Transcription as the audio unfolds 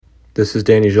This is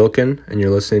Danny Jilkin, and you're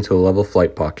listening to the Level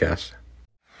Flight Podcast.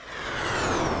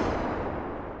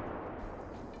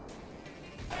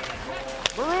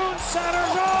 Maroon center,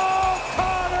 goal!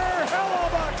 Connor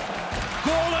Hellebuck!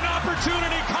 Golden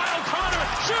opportunity, Kyle Connor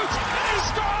shoots, and he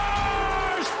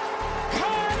scores!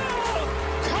 Kyle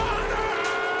Connor!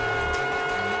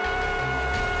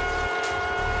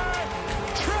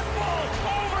 Triple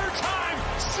overtime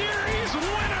series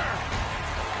winner!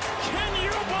 Can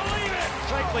you believe it?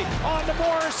 Shankly on to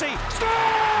Morrissey,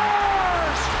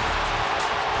 scores!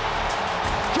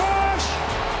 Josh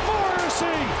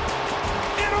Morrissey!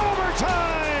 In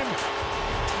overtime,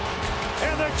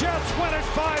 and the Jets win it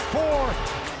 5-4.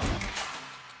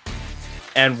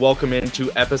 And welcome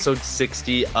into episode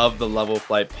 60 of the Level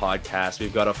Flight Podcast.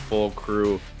 We've got a full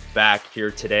crew back here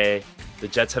today. The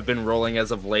Jets have been rolling as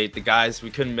of late. The guys,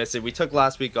 we couldn't miss it. We took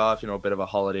last week off, a bit of a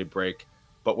holiday break,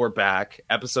 but we're back.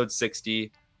 Episode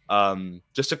 60.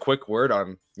 Just a quick word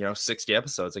on, 60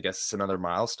 episodes. I guess it's another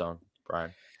milestone,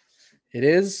 Brian. It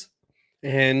is.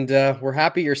 And we're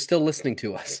happy you're still listening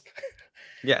to us.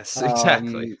 Yes,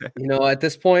 exactly. At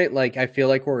this point, I feel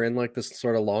like we're in this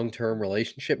sort of long-term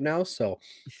relationship now. So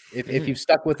if you've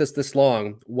stuck with us this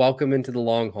long, welcome into the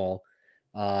long haul.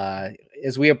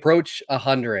 As we approach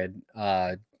 100,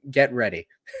 get ready.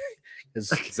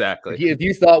 Exactly. If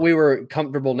you thought we were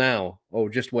comfortable now,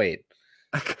 just wait.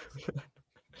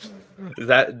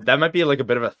 That might be like a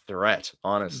bit of a threat,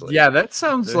 honestly. Yeah, that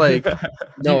sounds like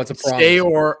no, it's a promise. Stay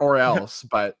or else,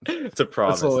 but it's a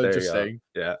promise. That's a little interesting.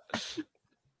 Yeah.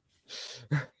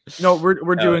 No,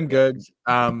 we're doing good.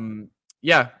 I'm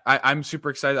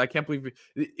super excited. I can't believe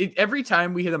it. Every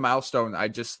time we hit a milestone, I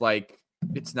just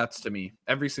it's nuts to me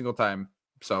every single time.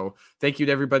 So thank you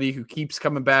to everybody who keeps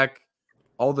coming back,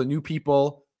 all the new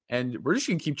people, and we're just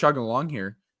gonna keep chugging along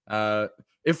here.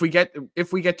 If we get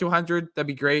to 100, that'd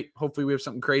be great. Hopefully we have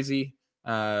something crazy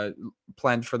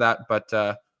planned for that. But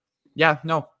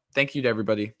thank you to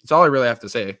everybody. That's all I really have to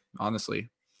say,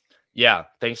 honestly. Yeah,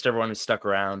 thanks to everyone who stuck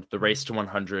around. The race to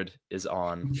 100 is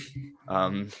on.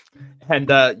 And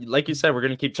like you said, we're going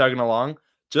to keep chugging along,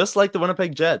 just like the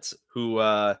Winnipeg Jets, who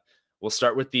will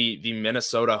start with the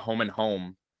Minnesota home and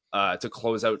home to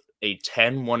close out a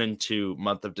 10-1-2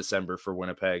 month of December for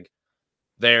Winnipeg.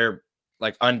 They're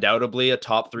undoubtedly a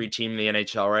top 3 team in the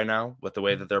NHL right now with the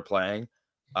way that they're playing,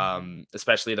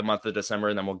 especially the month of December,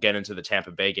 and then we'll get into the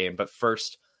Tampa Bay game. But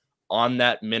first, on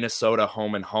that Minnesota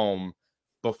home and home,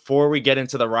 before we get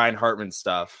into the Ryan Hartman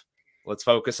stuff, let's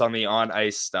focus on the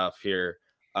on-ice stuff here.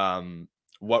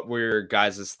 What were your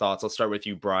guys' thoughts? I'll start with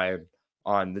you, Brian,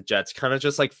 on the Jets kind of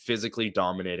just physically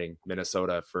dominating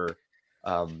Minnesota for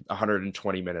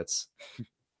 120 minutes.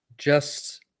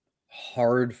 Just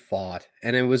hard fought.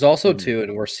 And it was also too,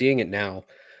 and we're seeing it now,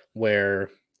 where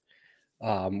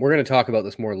we're going to talk about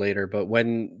this more later, but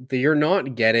when you're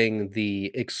not getting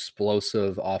the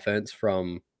explosive offense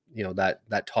from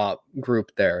that top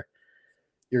group there,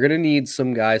 you're going to need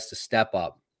some guys to step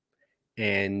up.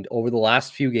 And over the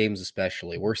last few games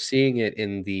especially, we're seeing it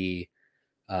in the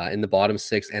bottom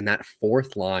 6 and that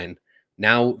fourth line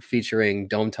now featuring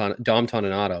Dom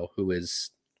Toninato, who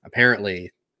is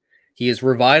apparently he has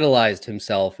revitalized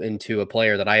himself into a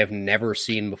player that I have never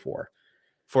seen before.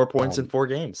 4 points in 4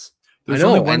 games. There's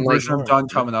only one version of Don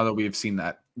Toninato we have seen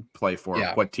that play for.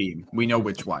 Yeah. What team? We know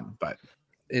which one, but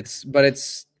it's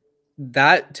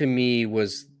that to me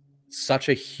was such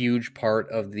a huge part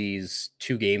of these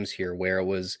 2 games here, where it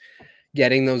was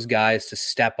getting those guys to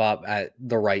step up at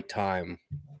the right time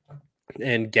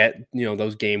and get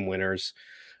those game winners.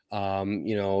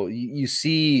 You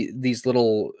see these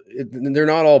little, they're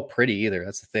not all pretty either.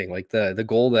 That's the thing. The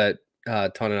goal that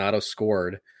Toninato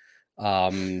scored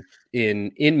in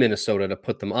Minnesota to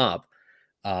put them up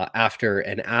after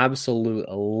an absolute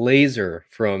laser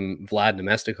from Vlad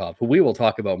Nemestikov, who we will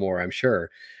talk about more, I'm sure.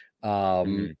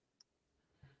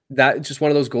 That's just one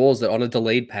of those goals that on a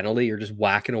delayed penalty, you're just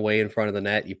whacking away in front of the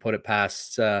net. You put it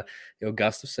past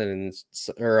Gustafsson,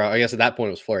 or I guess at that point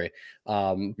it was Fleury.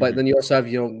 But then you also have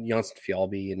Janssen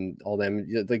Fjallby and all them.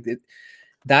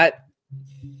 That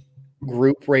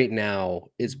group right now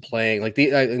is playing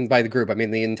and by the group I mean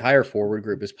the entire forward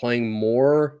group is playing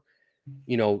more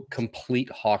complete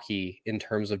hockey in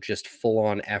terms of just full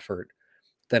on effort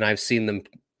than I've seen them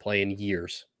play in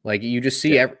years. You just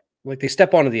see they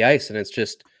step onto the ice and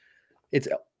it's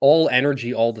all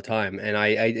energy all the time, and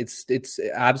it's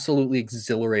absolutely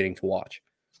exhilarating to watch.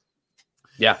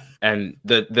 Yeah, and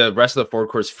the rest of the forward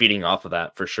core is feeding off of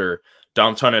that for sure.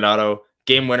 Dom Toninato,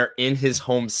 game winner in his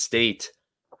home state,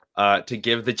 to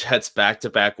give the Jets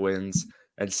back-to-back wins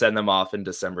and send them off in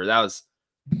December. That was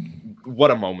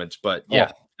what a moment. But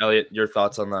yeah, Elliot, your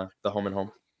thoughts on the home and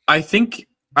home? I think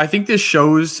this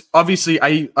shows. Obviously,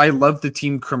 I love the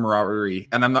team camaraderie,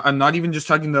 and I'm not even just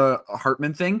talking the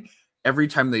Hartman thing. Every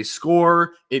time they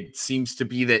score, it seems to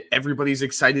be that everybody's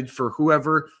excited for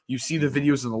whoever. You see the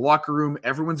videos in the locker room.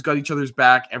 Everyone's got each other's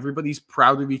back. Everybody's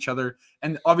proud of each other.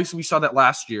 And obviously, we saw that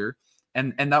last year.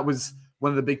 And that was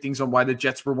one of the big things on why the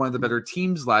Jets were one of the better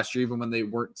teams last year, even when they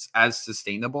weren't as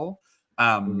sustainable.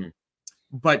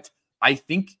 But I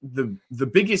think the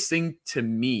biggest thing to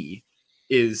me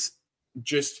is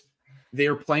just they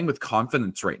are playing with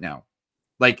confidence right now.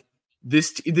 Like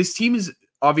this team is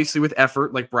obviously with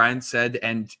effort, like Brian said,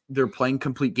 and they're playing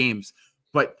complete games,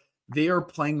 but they are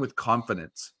playing with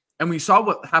confidence. And we saw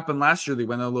what happened last year. They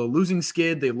went on a little losing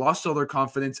skid. They lost all their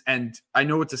confidence. And I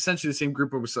know it's essentially the same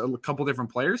group with a couple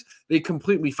different players. They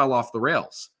completely fell off the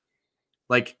rails.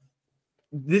 Like,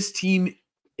 this team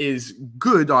is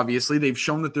good, obviously. They've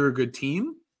shown that they're a good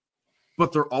team,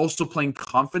 but they're also playing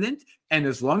confident. And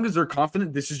as long as they're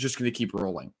confident, this is just going to keep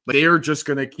rolling. They are just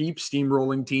going to keep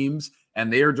steamrolling teams,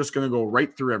 and they are just going to go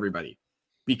right through everybody.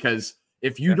 Because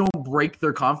if you don't break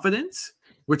their confidence,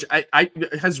 which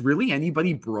has really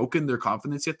anybody broken their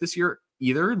confidence yet this year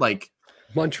either? Like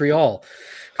Montreal,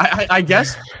 I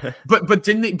guess, but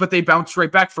didn't they? But they bounced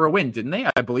right back for a win, didn't they?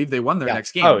 I believe they won their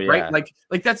next game, right?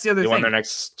 Like that's the other thing. They won their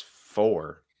next 4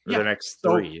 or their next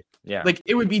 3. Yeah, like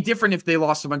it would be different if they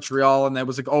lost to Montreal and that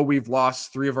was like, oh, we've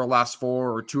lost 3 of our last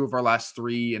 4 or 2 of our last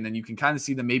 3, and then you can kind of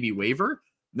see them maybe waver.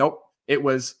 Nope, it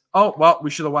was, oh well, we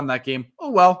should have won that game.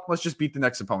 Oh well, let's just beat the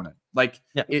next opponent. Like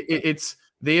it's.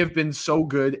 They have been so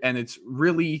good, and it's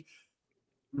really,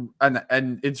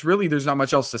 and it's really, there's not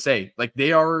much else to say. Like,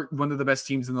 they are one of the best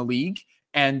teams in the league,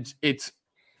 and it's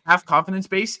half confidence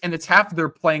based, and it's half they're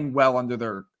playing well under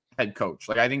their head coach.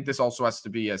 Like, I think this also has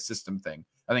to be a system thing.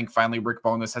 I think finally Rick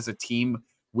Bowness has a team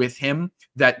with him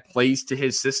that plays to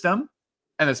his system,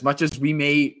 and as much as we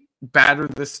may batter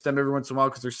the system every once in a while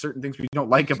because there's certain things we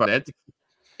don't like about it,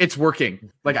 it's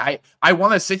working. Like I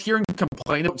want to sit here and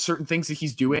complain about certain things that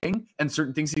he's doing and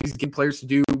certain things that he's getting players to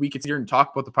do. We can sit here and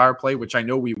talk about the power play, which I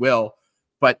know we will,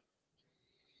 but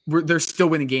they're still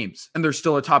winning games and they're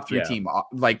still a top 3 team.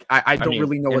 Like I don't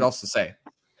really know what else to say.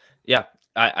 Yeah,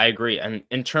 I agree. And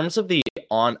in terms of the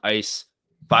on ice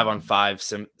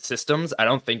 5-on-5 systems, I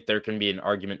don't think there can be an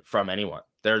argument from anyone.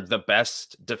 They're the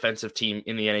best defensive team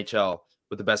in the NHL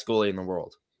with the best goalie in the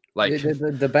world. Like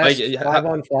the best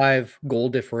 5-on-5 goal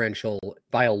differential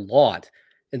by a lot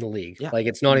in the league. Yeah. Like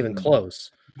it's not even close.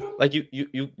 Like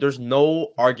you there's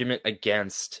no argument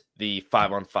against the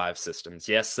 5-on-5 systems.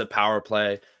 Yes, the power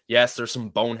play. Yes, there's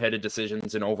some boneheaded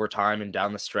decisions in overtime and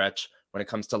down the stretch when it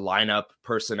comes to lineup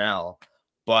personnel.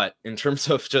 But in terms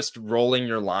of just rolling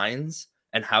your lines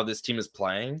and how this team is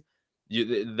playing,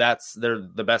 they're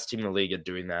the best team in the league at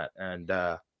doing that. And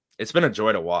it's been a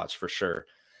joy to watch for sure.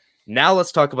 Now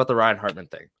let's talk about the Ryan Hartman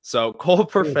thing. So Cole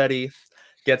Perfetti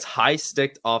gets high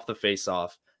sticked off the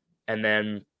faceoff, and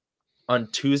then on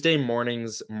Tuesday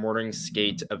morning's morning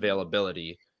skate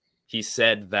availability, he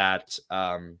said that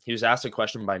he was asked a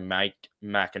question by Mike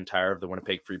McIntyre of the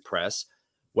Winnipeg Free Press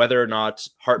whether or not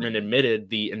Hartman admitted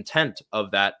the intent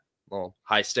of that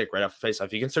high stick right off the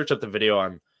faceoff. You can search up the video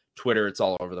on Twitter; it's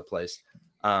all over the place.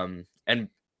 And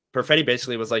Perfetti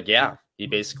basically was like, "Yeah." He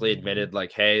basically admitted,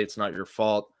 like, "Hey, it's not your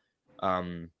fault."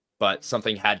 But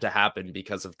something had to happen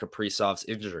because of Kaprizov's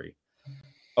injury.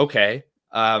 Okay.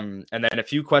 And then a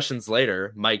few questions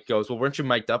later, Mike goes, "Well, weren't you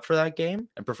mic'd up for that game?"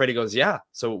 And Perfetti goes, "Yeah."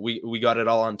 So we got it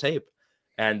all on tape.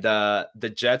 And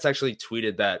the Jets actually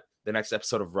tweeted that the next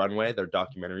episode of Runway, their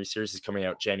documentary series, is coming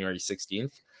out January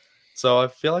 16th. So I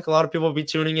feel like a lot of people will be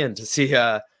tuning in to see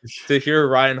to hear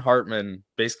Ryan Hartman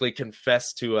basically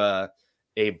confess to a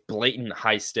blatant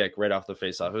high stick right off the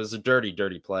faceoff. It was a dirty,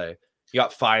 dirty play. He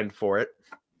got fined for it.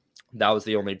 That was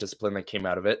the only discipline that came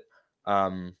out of it.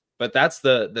 But that's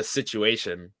the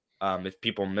situation, if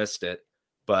people missed it.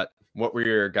 But what were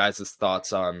your guys'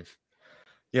 thoughts on,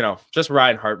 just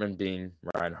Ryan Hartman being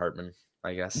Ryan Hartman,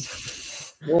 I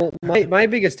guess? Well, my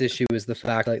biggest issue is the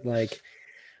fact that, like,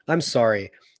 I'm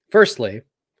sorry. Firstly,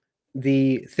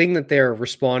 the thing that they're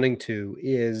responding to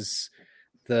is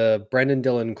the Brendan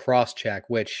Dillon cross-check,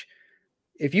 which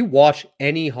if you watch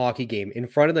any hockey game in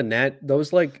front of the net,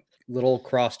 those like little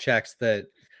cross checks that,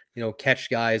 catch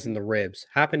guys in the ribs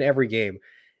happen every game.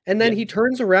 And then he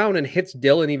turns around and hits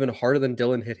Dillon even harder than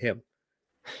Dillon hit him.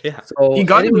 Yeah. So he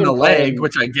got him in the leg,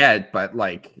 which I get, but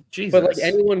like, Jesus. But like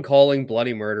anyone calling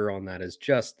bloody murder on that is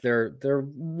just, they're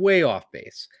way off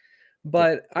base.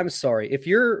 But I'm sorry, if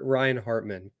you're Ryan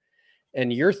Hartman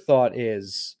and your thought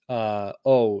is,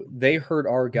 they hurt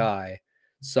our guy,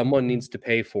 someone needs to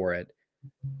pay for it.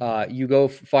 you go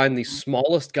find the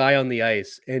smallest guy on the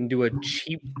ice and do a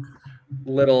cheap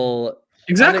little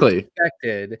Exactly.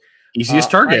 unexpected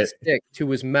Easiest high target. stick to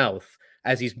his mouth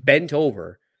as he's bent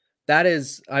over. That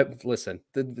is, I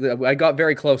got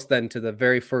very close then to the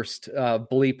very first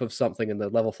bleep of something in the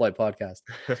Level Flight podcast.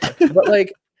 But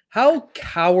like, how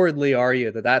cowardly are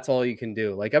you that that's all you can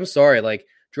do? Like, I'm sorry, like,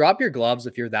 drop your gloves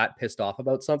if you're that pissed off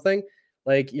about something.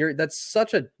 Like, that's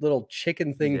such a little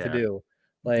chicken thing to do.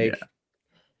 Like,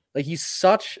 like he's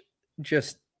such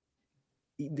just.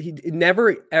 He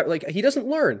never like he doesn't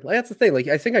learn. Like that's the thing. Like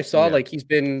I think I saw like he's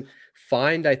been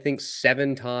fined, I think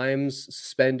 7 times,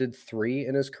 suspended 3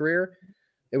 in his career.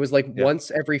 It was like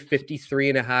once every 53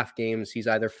 and a half games he's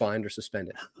either fined or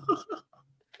suspended.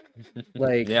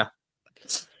 Like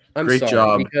I'm great sorry,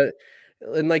 job. because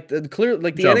and like the clear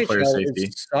like the NHL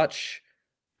is such,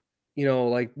 you know,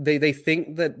 like they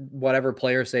think that whatever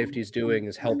player safety is doing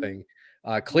is helping.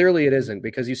 Clearly it isn't,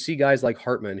 because you see guys like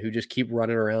Hartman who just keep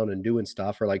running around and doing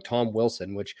stuff, or like Tom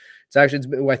Wilson, which I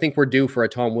think we're due for a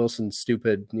Tom Wilson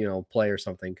stupid, you know, play or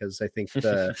something, because I think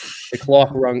the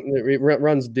clock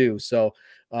runs due. So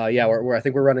I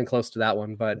think we're running close to that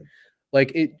one. But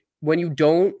like when you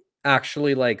don't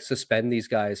actually like suspend these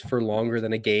guys for longer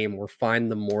than a game or fine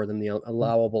them more than the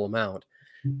allowable amount,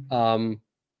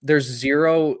 there's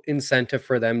zero incentive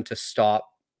for them to stop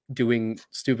doing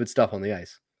stupid stuff on the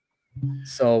ice.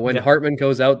 So when Hartman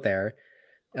goes out there,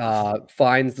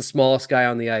 finds the smallest guy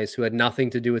on the ice who had nothing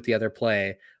to do with the other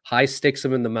play, high sticks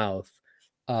him in the mouth,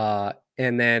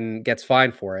 and then gets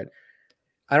fined for it.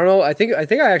 I don't know. I think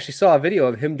I actually saw a video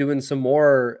of him doing some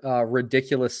more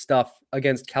ridiculous stuff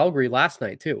against Calgary last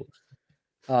night too.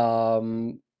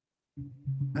 I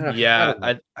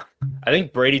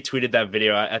think Brady tweeted that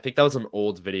video. I think that was an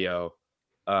old video.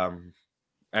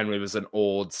 And it was an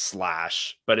old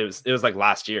slash, but it was like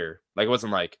last year. Like it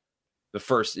wasn't like the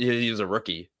first. He was a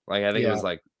rookie. Like I think it was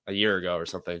like a year ago or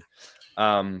something.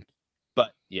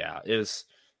 But yeah, it was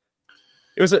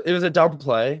a dumb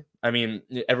play. I mean,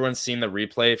 everyone's seen the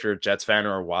replay if you're a Jets fan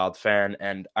or a Wild fan,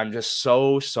 and I'm just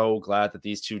so glad that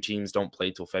these two teams don't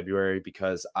play till February,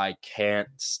 because I can't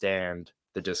stand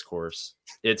the discourse.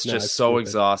 It's just so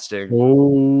exhausting.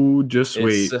 Oh, just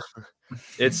wait.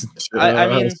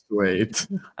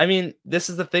 I mean, this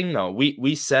is the thing though.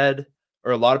 We said,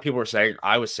 or a lot of people were saying,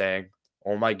 I was saying,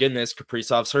 oh my goodness,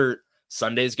 Kaprizov's hurt.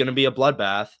 Sunday's going to be a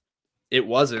bloodbath. It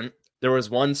wasn't. There was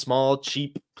one small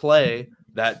cheap play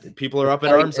that people are up in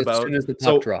arms about.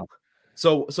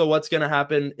 So what's going to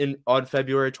happen on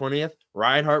February 20th?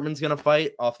 Ryan Hartman's going to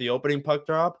fight off the opening puck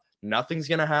drop. Nothing's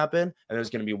going to happen, and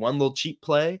there's going to be one little cheap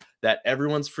play that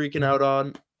everyone's freaking out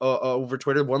on over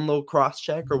Twitter, one little cross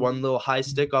check or one little high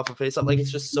stick off a face-up. Like,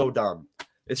 it's just so dumb.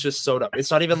 It's just so dumb. It's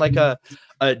not even like a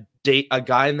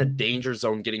guy in the danger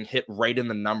zone getting hit right in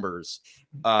the numbers.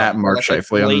 At Mark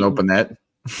Scheifele on an open net.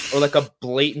 Or like a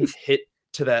blatant hit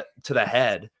to the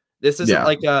head. This isn't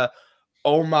like a,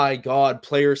 oh my God,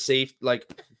 player safe.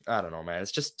 Like, I don't know, man.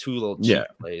 It's just 2 little cheap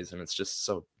plays, and it's just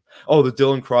so. Oh, the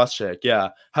Dylan cross check. Yeah.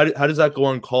 How does that go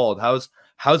uncalled?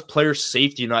 How's player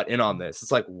safety not in on this?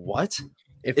 It's like, what?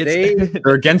 If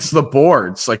they're against the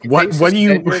boards, like what do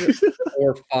you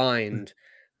or find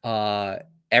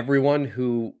everyone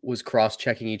who was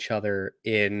cross-checking each other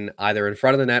in either in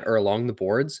front of the net or along the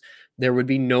boards, there would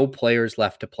be no players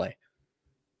left to play.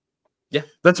 Yeah.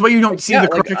 That's why you don't see the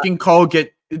cross-checking call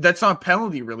get. That's not a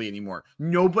penalty really anymore.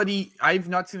 I've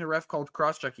not seen a ref called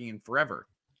cross-checking in forever.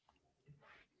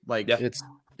 Like it's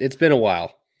been a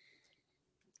while.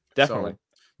 Definitely. So,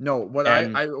 no, what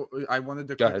I wanted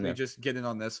to quickly just get in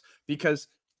on this, because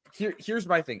here's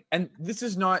my thing. And this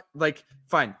is not like,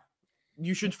 fine,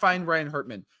 you should find Ryan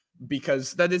Hartman,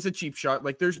 because that is a cheap shot.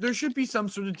 Like there should be some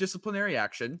sort of disciplinary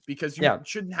action, because you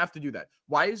shouldn't have to do that.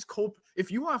 Why is Cole, if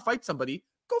you want to fight somebody,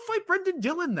 go fight Brendan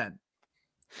Dillon then.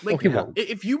 Like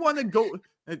if you want to go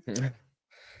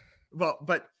well,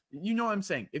 but you know what I'm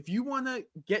saying? If you want to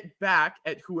get back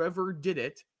at whoever did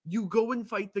it, you go and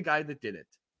fight the guy that did it.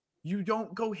 You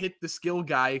don't go hit the skill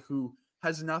guy who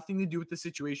has nothing to do with the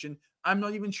situation. I'm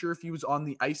not even sure if he was on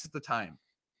the ice at the time.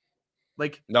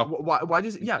 Like, no. Why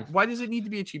does it? Yeah, why does it need to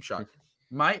be a cheap shot?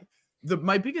 My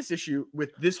biggest issue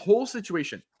with this whole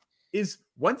situation is,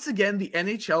 once again, the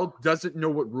NHL doesn't know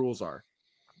what rules are.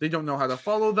 They don't know how to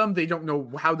follow them. They don't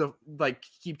know how to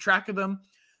keep track of them.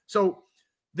 So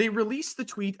they released the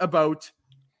tweet about,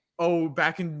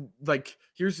 back in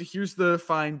here's the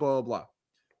fine, blah, blah, blah.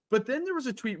 But then there was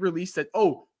a tweet released that,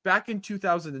 back in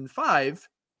 2005,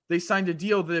 they signed a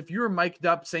deal that if you're mic'd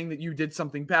up saying that you did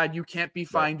something bad, you can't be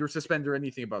fined or suspended or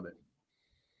anything about it.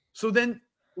 So then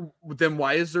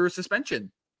why is there a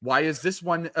suspension? Why is this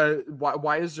one?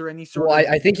 Why is there any sort Well, of?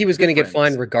 I think he was going to get difference?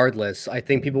 fined regardless. I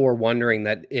think people were wondering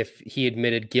that if he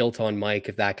admitted guilt on Mike,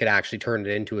 if that could actually turn it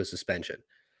into a suspension.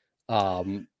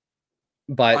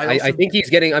 But I think he's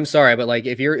getting. I'm sorry, but like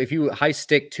if you high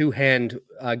stick two-hand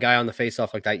guy on the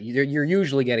face-off like that, you're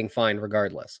usually getting fined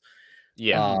regardless.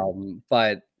 Yeah.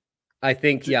 But I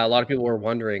think a lot of people were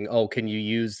wondering, oh, can you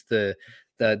use the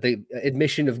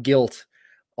admission of guilt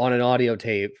on an audio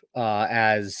tape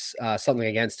as something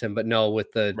against him? But no,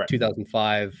 with the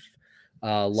 2005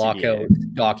 lockout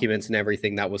documents and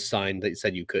everything that was signed, that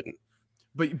said you couldn't.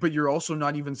 But you're also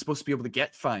not even supposed to be able to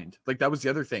get fined. Like that was the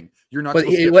other thing. You're not. But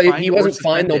supposed to get fined he wasn't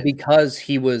fined though suspended. because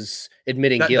he was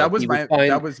admitting guilt.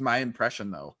 That was my impression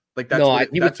though. Like that's no,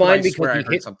 he was fined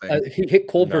because he hit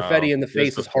Cole Perfetti in the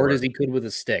face as hard as he could with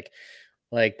a stick.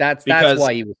 Like that's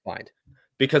why he was fined.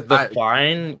 Because the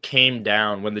fine came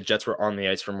down when the Jets were on the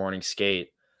ice for morning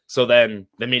skate. So then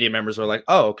the media members were like,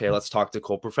 "Oh, okay, let's talk to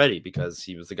Cole Perfetti because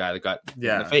he was the guy that got in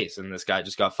the face, and this guy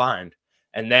just got fined."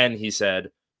 And then he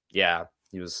said, "Yeah."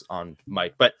 He was on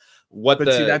mic, but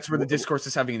see, that's where the discourse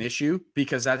is having an issue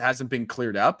because that hasn't been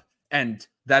cleared up, and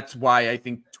that's why I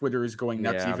think Twitter is going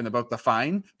nuts even about the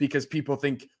fine because people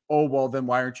think, oh well, then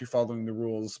why aren't you following the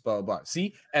rules? Blah blah. Blah.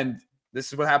 See, and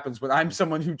this is what happens when I'm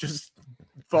someone who just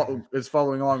is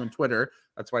following along on Twitter.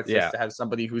 That's why it's nice to have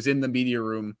somebody who's in the media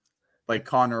room like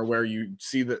Connor, where you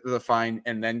see the fine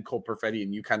and then Cole Perfetti,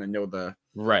 and you kind of know the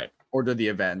order of the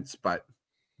events, but.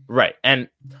 Right. And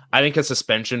I think a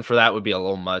suspension for that would be a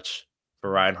little much for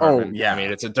Ryan Hartman. Oh, yeah. I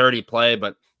mean, it's a dirty play,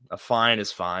 but a fine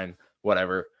is fine.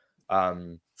 Whatever.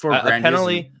 For a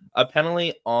penalty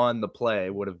on the play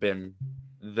would have been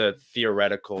the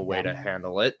theoretical way to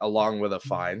handle it, along with a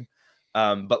fine.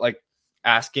 But like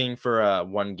asking for a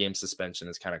 1-game suspension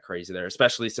is kind of crazy there,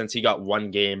 especially since he got 1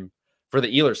 game for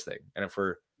the Ehlers thing. And if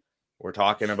we're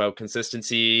talking about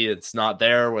consistency, it's not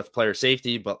there with player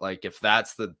safety, but like if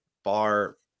that's the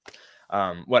bar,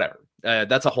 whatever.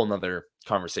 That's a whole nother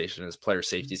conversation is player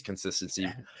safety's consistency,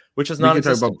 which is not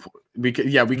we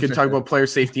could talk about player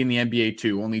safety in the NBA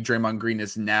too. Only Draymond Green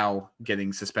is now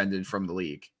getting suspended from the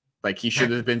league. Like he should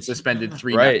have been suspended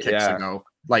 3 kicks ago.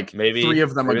 Like maybe 3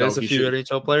 of them ago. There's a few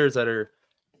NHL players that are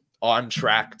on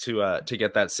track to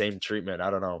get that same treatment. I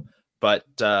don't know. But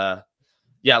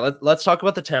let's talk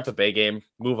about the Tampa Bay game.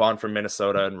 Move on from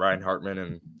Minnesota and Ryan Hartman,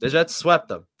 and the Jets swept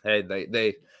them. Hey,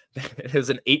 they it was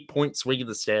an 8-point swing in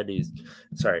the standings,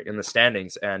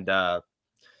 and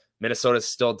Minnesota's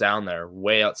still down there,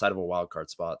 way outside of a wild card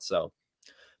spot. So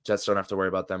Jets don't have to worry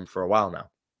about them for a while now.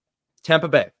 Tampa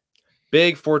Bay,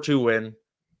 big 4-2 win.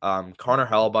 Connor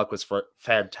Hellebuck was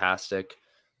fantastic.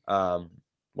 What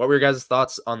were your guys'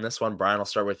 thoughts on this one? Brian, I'll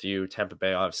start with you. Tampa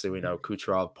Bay, obviously we know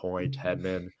Kucherov, Point,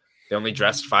 Hedman. They only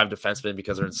dressed 5 defensemen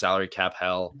because they're in salary cap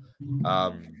hell.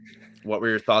 What were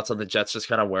your thoughts on the Jets just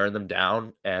kind of wearing them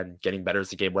down and getting better as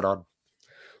the game went on?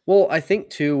 Well, I think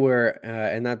too, where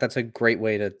and that's a great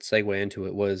way to segue into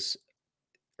it was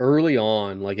early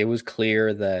on. Like it was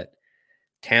clear that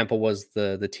Tampa was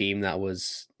the team that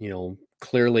was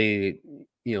clearly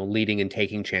leading and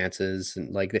taking chances,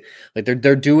 and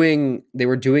they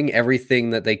were doing everything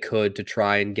that they could to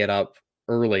try and get up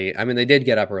early. I mean, they did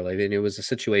get up early, and it was a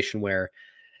situation where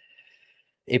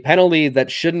a penalty that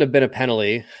shouldn't have been a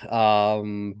penalty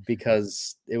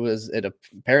because it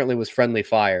apparently was friendly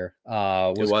fire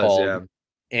was called,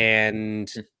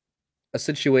 and a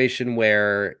situation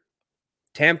where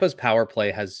Tampa's power play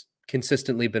has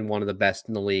consistently been one of the best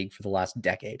in the league for the last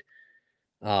decade.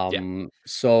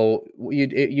 So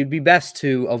you'd be best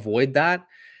to avoid that.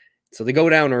 So they go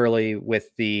down early with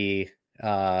the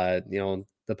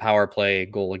the power play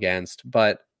goal against,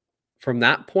 but from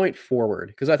that point forward,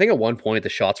 because I think at one point the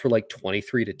shots were like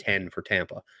 23-10 for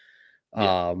Tampa.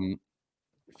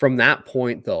 From that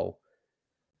point, though,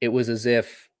 it was as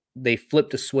if they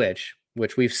flipped a switch,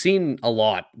 which we've seen a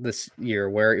lot this year,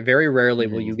 where very rarely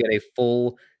will you get a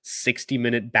full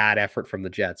 60-minute bad effort from the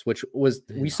Jets, which was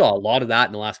we saw a lot of that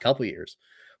in the last couple of years,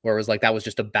 where it was like that was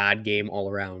just a bad game all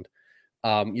around.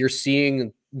 You're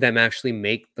seeing them actually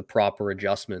make the proper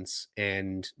adjustments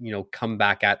and come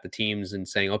back at the teams and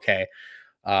saying, okay,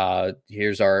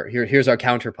 here's our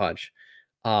counter punch.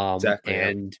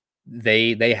 And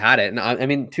they had it. And I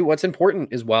mean, too, what's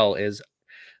important as well is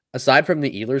aside from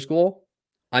the Ehlers goal,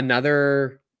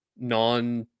 another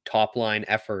non-top line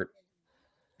effort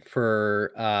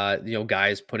for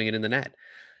guys putting it in the net.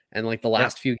 And like the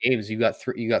last few games, you got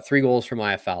 3 goals from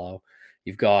Iafallo.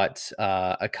 You've got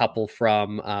a couple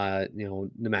from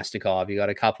Nemesnikov. You got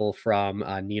a couple from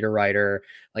Niederreiter.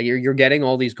 Like you're getting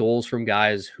all these goals from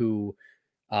guys who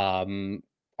are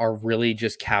really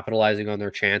just capitalizing on their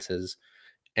chances.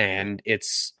 and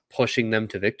it's pushing them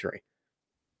to victory.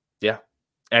 Yeah.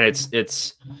 And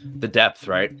it's the depth,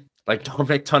 right? Like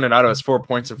Dominic Toninato has 4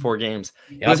 points in 4 games.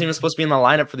 He wasn't even supposed to be in the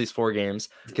lineup for these 4 games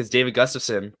because David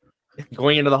Gustafsson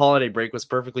going into the holiday break was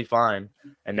perfectly fine,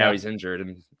 and now he's injured,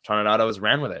 and Toninato has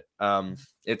ran with it.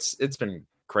 It's been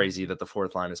crazy that the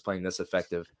fourth line is playing this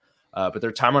effective. But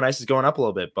their time on ice is going up a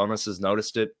little bit. Bonus has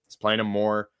noticed it. He's playing him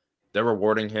more. They're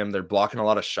rewarding him. They're blocking a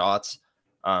lot of shots.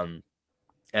 And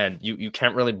you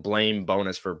can't really blame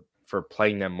Bonus for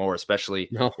playing them more, especially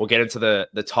we'll get into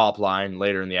the top line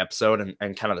later in the episode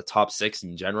and kind of the top 6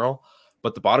 in general.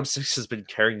 But the bottom 6 has been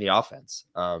carrying the offense.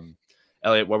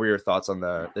 Elliot, what were your thoughts on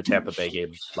the Tampa Bay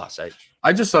game last night?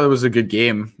 I just thought it was a good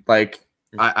game. Like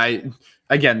I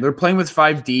again, they're playing with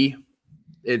 5D.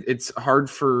 It's hard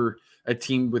for a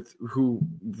team with who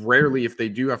rarely, if they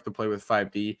do have to play with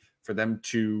 5D, for them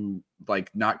to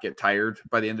like not get tired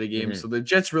by the end of the game. So the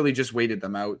Jets really just waited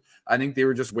them out. I think they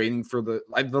were just waiting for the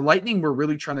Lightning were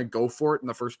really trying to go for it in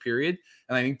the first period.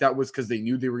 And I think that was because they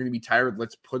knew they were going to be tired.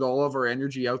 Let's put all of our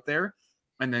energy out there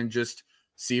and then just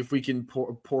see if we can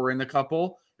pour in a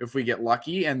couple, if we get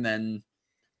lucky, and then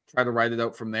try to ride it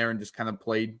out from there and just kind of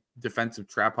play defensive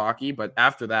trap hockey. But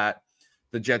after that,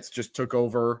 the Jets just took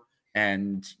over,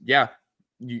 and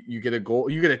you get a goal.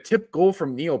 You get a tip goal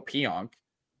from Neil Pionk.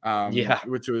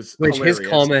 Which his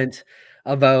comment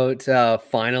about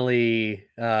finally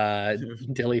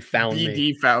Dilly found BD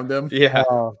me. found him.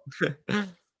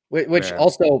 Which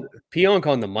also Pionk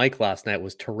on the mic last night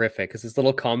was terrific, because his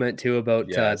little comment too about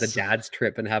the dad's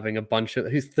trip and having a bunch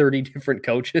of 30 different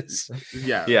coaches.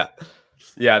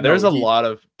 There's a lot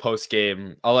of post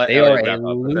game. I'll let Elliot wrap up,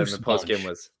 but then the post game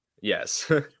was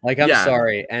I'm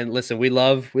sorry, and listen, we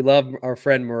love our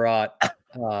friend Murat.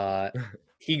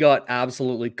 He got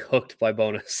absolutely cooked by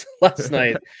Bonus last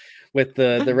night with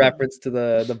the reference to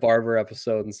the barber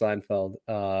episode in Seinfeld.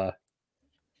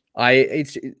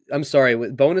 I'm sorry.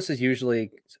 With Bonus is usually,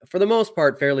 for the most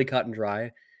part, fairly cut and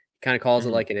dry. Kind of calls it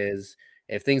like it is.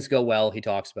 If things go well, he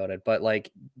talks about it. But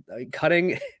like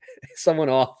cutting someone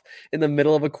off in the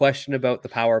middle of a question about the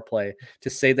power play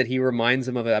to say that he reminds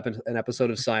him of an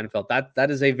episode of Seinfeld, that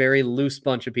is a very loose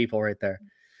bunch of people right there.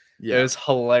 Yeah, it was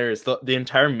hilarious. The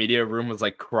entire media room was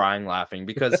like crying laughing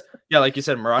because like you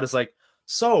said, Murat is like,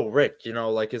 so Rick,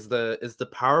 like is the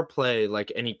power play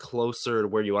like any closer to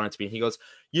where you want it to be? And he goes,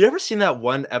 you ever seen that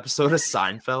one episode of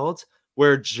Seinfeld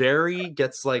where Jerry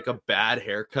gets like a bad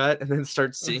haircut and then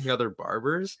starts seeing other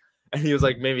barbers? And he was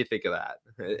like, made me think of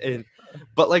that.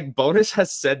 But like Bonus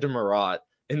has said to Murat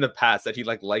in the past that he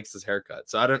like likes his haircut.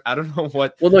 So I don't know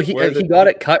what. Well, no, he got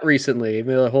it cut recently. I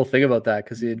mean, the whole thing about that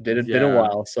because it had been a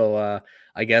while. So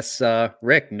I guess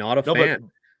Rick, not a fan.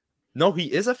 No,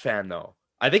 he is a fan though.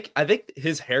 I think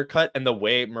his haircut and the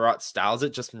way Murat styles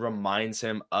it just reminds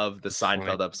him of the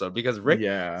Seinfeld episode, because Rick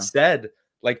said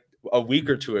like a week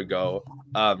or two ago,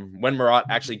 when Murat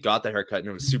actually got the haircut and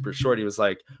it was super short, he was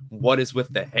like, what is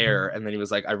with the hair? And then he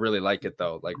was like, I really like it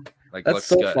though. Like that's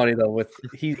so good. Funny though, with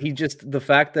he just the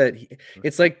fact that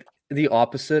it's like the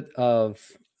opposite of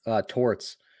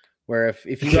Torts, where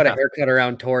if you got a haircut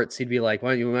around Torts, he'd be like,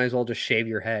 well, you might as well just shave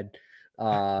your head.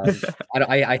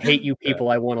 I hate you people.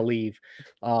 I want to leave.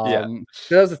 So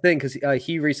that was the thing, because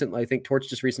he recently, I think Torch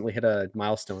just recently hit a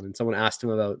milestone, and someone asked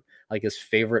him about like his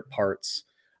favorite parts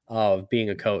of being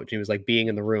a coach. He was like, being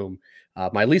in the room.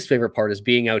 My least favorite part is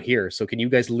being out here. So can you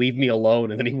guys leave me alone?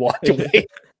 And then he walked away.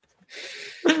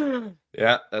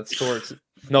 Yeah, that's Torch.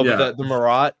 No, but the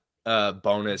Murat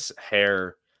Bonus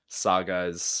hair saga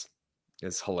is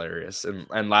hilarious,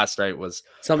 and last night was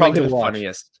something probably the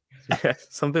funniest.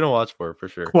 Something to watch for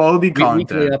sure. Quality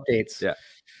content. Weekly updates. Yeah.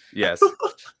 Yes.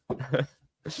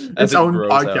 Its own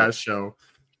podcast show.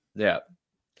 Yeah.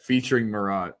 Featuring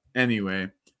Murat. Anyway.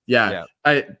 Yeah.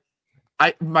 I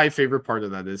my favorite part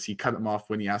of that is he cut him off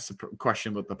when he asked the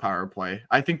question about the power play.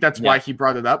 I think that's why he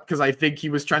brought it up, because I think he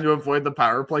was trying to avoid the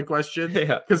power play question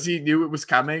because he knew it was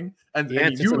coming, and he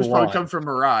knew it was probably coming from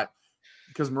Murat.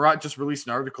 Because Murat just released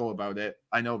an article about it.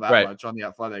 I know that much on The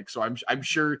Athletic. So I'm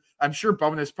sure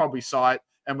Bonus probably saw it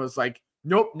and was like,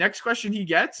 nope, next question he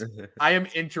gets, I am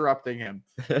interrupting him.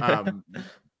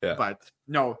 But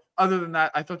no, other than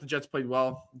that, I thought the Jets played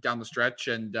well down the stretch,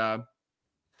 and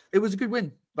it was a good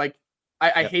win. Like,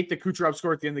 I hate the Kucherov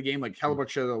score at the end of the game. Like, Hellebuyck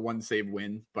should have a one-save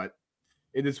win, but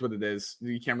it is what it is.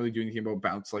 You can't really do anything about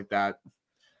bounce like that.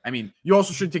 I mean, you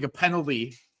also shouldn't take a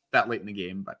penalty that late in the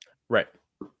game, but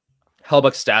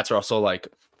Hellebuyck's stats are also like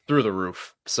through the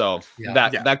roof, so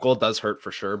that goal does hurt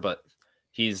for sure. But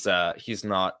he's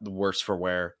not the worse for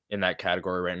wear in that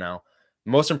category right now.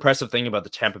 Most impressive thing about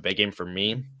the Tampa Bay game for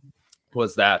me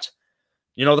was that,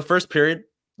 the first period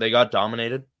they got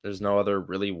dominated. There's no other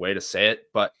really way to say it,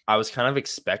 but I was kind of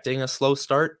expecting a slow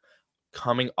start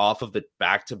coming off of the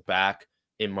back-to-back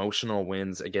emotional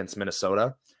wins against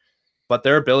Minnesota. But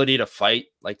their ability to fight,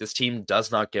 like this team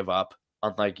does not give up,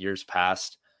 unlike years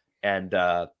past. And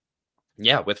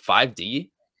with 5D,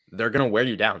 they're going to wear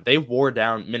you down. They wore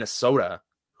down Minnesota,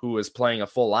 who was playing a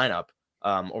full lineup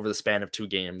over the span of 2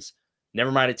 games.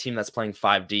 Never mind a team that's playing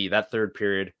 5D. That third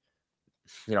period,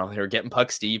 they were getting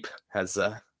pucks deep, as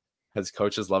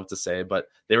coaches love to say, but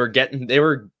they were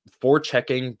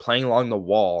forechecking, playing along the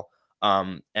wall,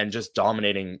 and just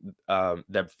dominating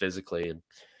them physically. And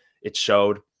it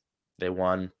showed. They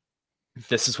won.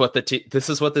 This is what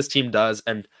this team does.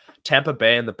 And Tampa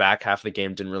Bay in the back half of the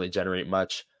game didn't really generate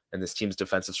much. And this team's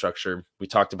defensive structure, we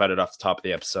talked about it off the top of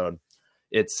the episode.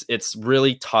 It's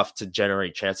really tough to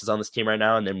generate chances on this team right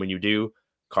now. And then when you do,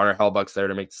 Connor Hellebuyck's there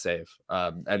to make the save.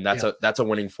 And that's a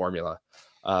winning formula.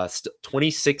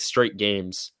 26 straight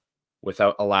games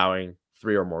without allowing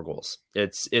 3 or more goals.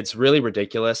 It's really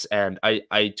ridiculous. And I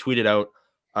tweeted out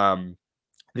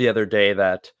the other day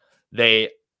that they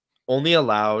only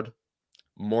allowed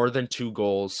more than 2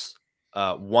 goals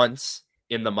once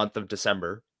in the month of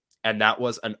December, and that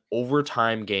was an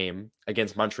overtime game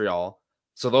against Montreal.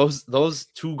 So those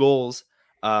 2 goals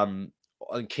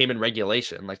came in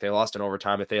regulation. Like, they lost in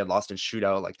overtime. If they had lost in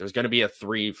shootout, like, there's going to be a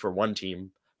 3 for one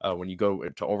team when you go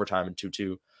to overtime in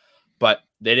 2-2. But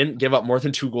they didn't give up more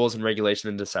than 2 goals in regulation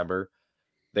in December.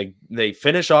 They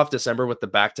finish off December with the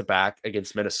back-to-back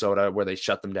against Minnesota, where they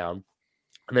shut them down.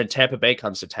 And then Tampa Bay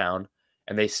comes to town,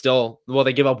 and they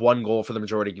give up 1 goal for the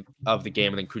majority of the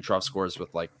game, and then Kucherov scores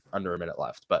with like under a minute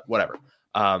left. But whatever.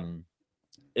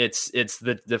 It's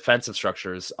the defensive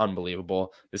structure is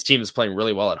unbelievable. This team is playing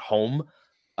really well at home,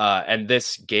 and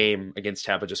this game against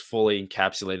Tampa just fully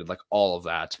encapsulated like all of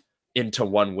that into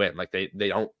one win. Like they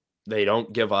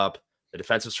don't give up. The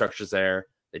defensive structure's there.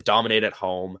 They dominate at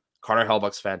home. Connor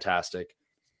Hellebuyck's fantastic.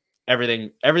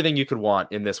 Everything you could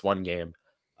want in this one game.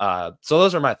 So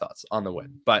those are my thoughts on the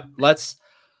win. But let's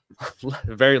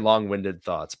very long-winded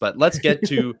thoughts. But let's get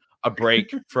to a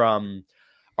break from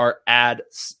our ad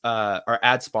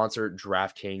sponsor,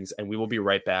 DraftKings, and we will be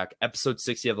right back. Episode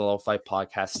 60 of the Level 5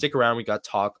 podcast. Stick around. We got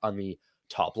talk on the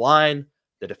top line,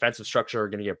 the defensive structure. We're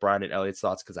going to get Brian and Elliot's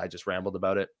thoughts because I just rambled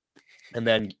about it. And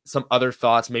then some other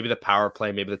thoughts, maybe the power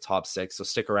play, maybe the top 6. So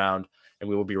stick around, and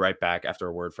we will be right back after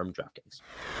a word from DraftKings.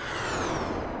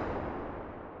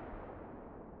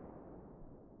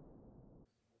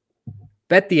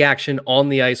 Bet the action on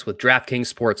the ice with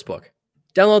DraftKings Sportsbook.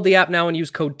 Download the app now and use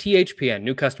code THPN.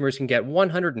 New customers can get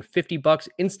 $150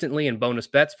 instantly in bonus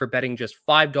bets for betting just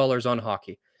 $5 on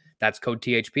hockey. That's code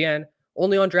THPN,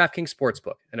 only on DraftKings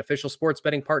Sportsbook, an official sports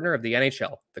betting partner of the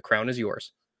NHL. The crown is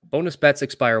yours. Bonus bets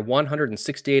expire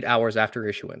 168 hours after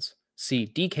issuance. See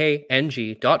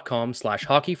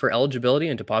dkng.com/hockey for eligibility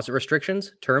and deposit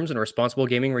restrictions, terms, and responsible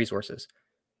gaming resources.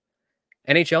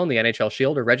 NHL and the NHL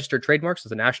Shield are registered trademarks of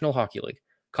the National Hockey League.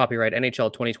 Copyright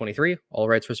NHL 2023, all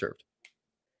rights reserved.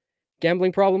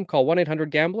 Gambling problem? Call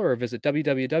 1-800-GAMBLER or visit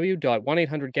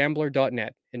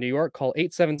www.1800gambler.net. In New York, call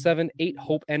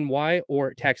 877-8-HOPE-NY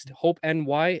or text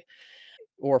HOPE-NY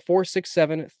or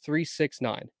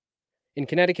 467-369. In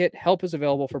Connecticut, help is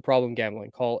available for problem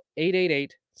gambling. Call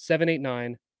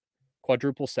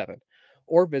 888-789-777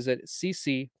 or visit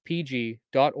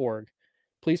ccpg.org.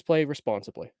 Please play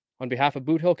responsibly. On behalf of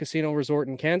Boot Hill Casino Resort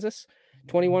in Kansas,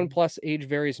 21 plus, age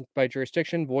varies by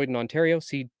jurisdiction, void in Ontario.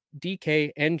 See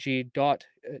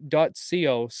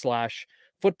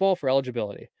dkng.co/football for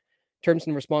eligibility. Terms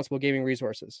and responsible gaming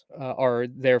resources are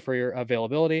there for your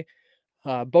availability.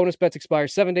 Bonus bets expire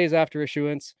 7 days after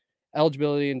issuance.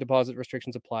 Eligibility and deposit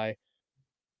restrictions apply.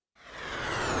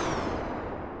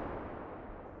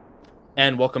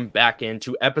 And welcome back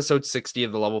into episode 60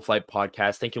 of the Level Flight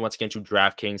podcast. Thank you once again to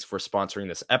DraftKings for sponsoring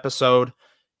this episode.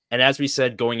 And as we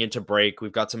said, going into break,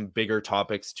 we've got some bigger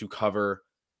topics to cover.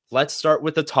 Let's start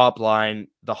with the top line.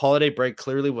 The holiday break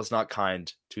clearly was not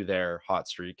kind to their hot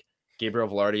streak. Gabriel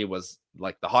Velarde was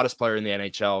like the hottest player in the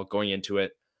NHL going into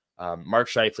it. Mark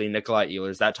Scheifele, Nikolai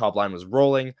Ehlers, that top line was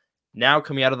rolling. Now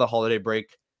coming out of the holiday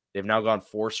break, they've now gone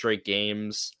 4 straight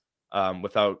games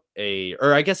without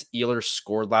I guess Ehlers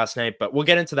scored last night, but we'll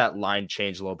get into that line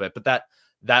change a little bit. But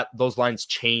those lines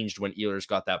changed when Ehlers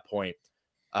got that point.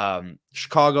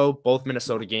 Chicago, both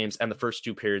Minnesota games, and the first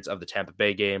 2 periods of the Tampa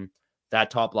Bay game, that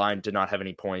top line did not have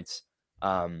any points.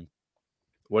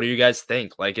 What do you guys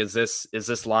think? Like, is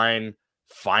this line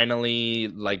finally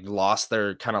like lost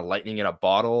their kind of lightning in a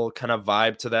bottle kind of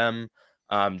vibe to them?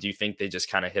 Do you think they just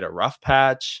kind of hit a rough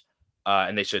patch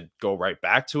and they should go right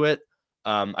back to it?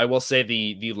 I will say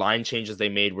the line changes they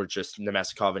made were just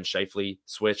Nemestikov and Scheifele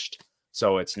switched.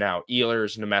 So it's now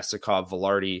Ehlers, Nemestikov,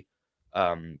 Velarde,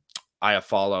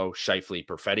 Iafallo, Scheifele,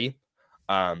 Perfetti.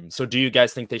 So do you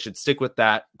guys think they should stick with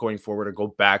that going forward or go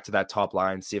back to that top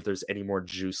line, see if there's any more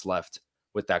juice left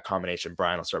with that combination?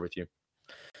 Brian, I'll start with you.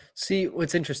 See,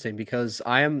 what's interesting because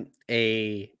I'm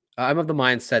of the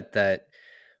mindset that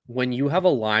when you have a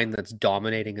line that's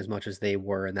dominating as much as they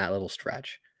were in that little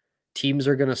stretch, teams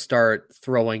are going to start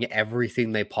throwing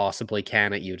everything they possibly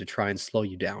can at you to try and slow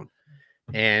you down.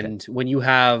 And when you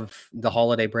have the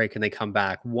holiday break and they come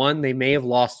back, one, they may have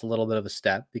lost a little bit of a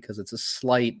step because it's a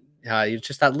slight, it's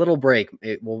just that little break.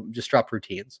 It will disrupt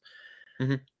routines.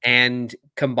 Mm-hmm. And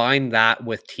combine that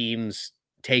with teams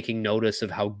taking notice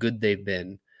of how good they've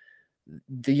been.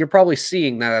 You're probably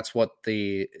seeing that's what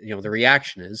the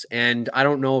reaction is. And I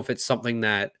don't know if it's something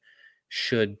that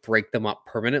should break them up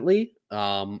permanently.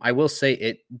 I will say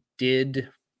it did.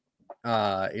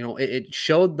 It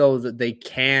showed though that they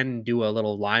can do a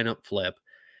little lineup flip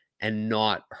and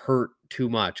not hurt too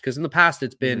much. Because in the past,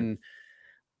 it's been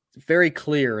very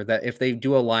clear that if they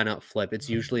do a lineup flip, it's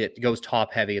usually it goes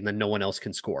top heavy and then no one else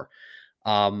can score.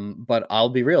 But I'll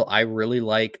be real. I really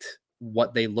liked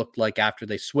what they looked like after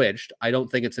they switched. I don't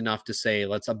think it's enough to say,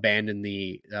 let's abandon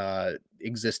the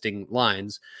existing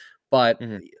lines. But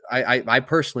I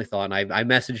personally thought, and I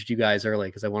messaged you guys early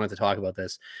because I wanted to talk about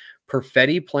this.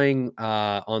 Perfetti playing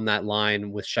on that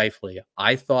line with Scheifele,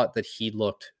 I thought that he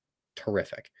looked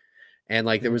terrific. And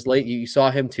like there was you saw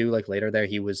him too, like later there,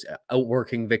 he was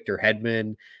outworking Victor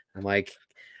Hedman.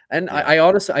 I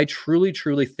honestly, I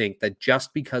truly think that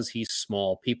just because he's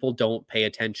small, people don't pay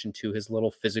attention to his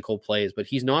little physical plays, but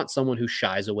he's not someone who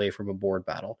shies away from a board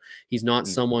battle. He's not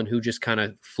someone who just kind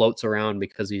of floats around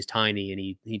because he's tiny and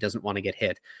he doesn't want to get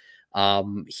hit.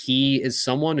 He is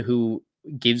someone who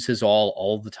gives his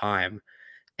all the time,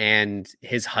 and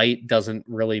his height doesn't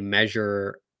really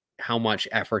measure how much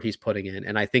effort he's putting in.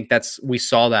 And I think we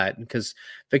saw that because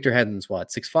Victor Hedman's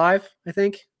 6'5", I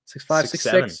think 6'5",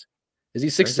 6'6". Is he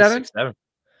 6'7"? 6'7".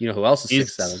 You know who else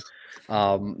is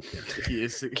 6'7"? He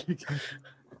is.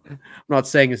 I'm not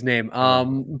saying his name.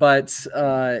 But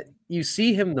you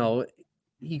see him though.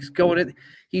 He's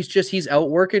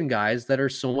outworking guys that are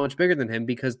so much bigger than him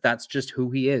because that's just who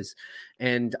he is.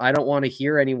 And I don't want to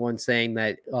hear anyone saying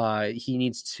that he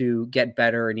needs to get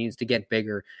better and needs to get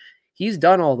bigger. He's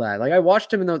done all that. Like I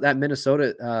watched him in that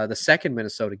Minnesota, the second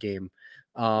Minnesota game,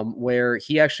 where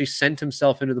he actually sent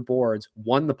himself into the boards,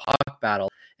 won the puck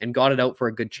battle, and got it out for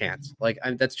a good chance. Like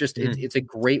that's just it's a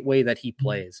great way that he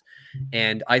plays.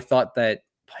 And I thought that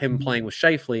him playing with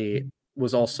Scheifele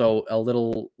was also a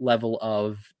little level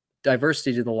of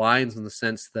diversity to the lines in the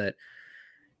sense that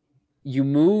you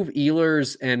move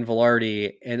Ehlers and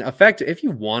Velarde, and if you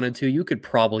wanted to, you could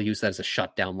probably use that as a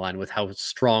shutdown line with how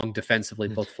strong defensively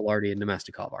both Velarde and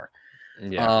Nemestikov are.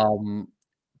 Yeah.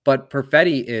 But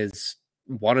Perfetti is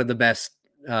one of the best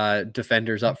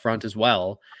defenders up front as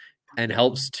well, and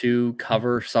helps to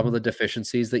cover some of the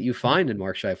deficiencies that you find in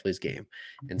Mark Scheifele's game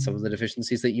and some of the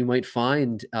deficiencies that you might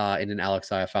find in an Alex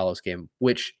Iafallo's game,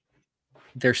 which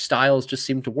their styles just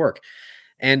seem to work.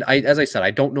 And as I said,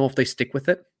 I don't know if they stick with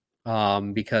it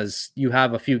because you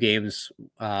have a few games,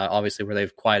 obviously, where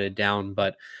they've quieted down,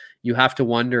 but you have to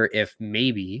wonder if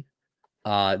maybe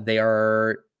they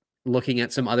are looking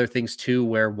at some other things too,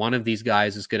 where one of these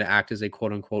guys is going to act as a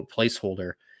quote unquote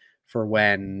placeholder for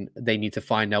when they need to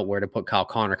find out where to put Kyle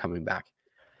Connor coming back.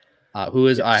 Who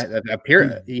is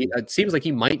it seems like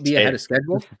he might be ahead of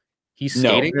schedule. He's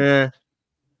skating. No.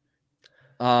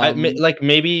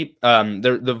 Maybe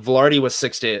the Velarde was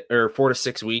 4 to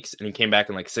 6 weeks, and he came back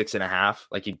in 6.5.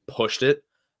 Like he pushed it.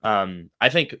 I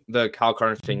think the Kyle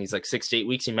Connor thing, he's 6 to 8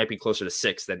 weeks. He might be closer to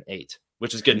 6 than 8,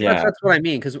 which is good. Yeah, that's what I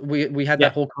mean, because we had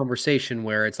that whole conversation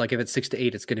where it's like if it's 6 to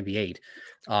 8, it's going to be 8.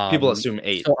 People assume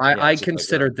 8. So I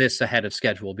consider this ahead of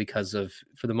schedule because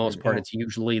for the most part, it's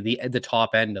usually the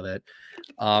top end of it.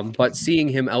 But seeing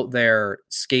him out there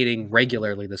skating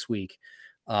regularly this week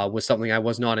was something I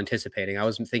was not anticipating. I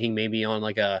was thinking maybe on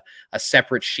a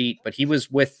separate sheet, but he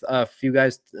was with a few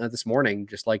guys this morning,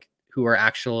 just who are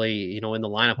actually, in the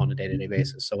lineup on a day-to-day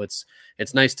basis. So it's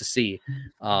nice to see.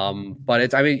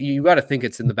 But you got to think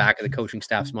it's in the back of the coaching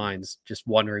staff's minds, just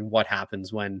wondering what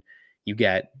happens when you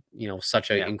get, such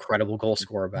an incredible goal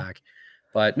scorer back.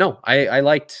 But no, I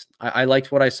liked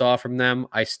what I saw from them.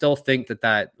 I still think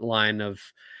that line of,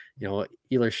 Ehlers,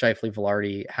 Scheifele,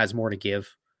 Velarde has more to give.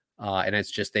 And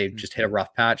it's just, they've just hit a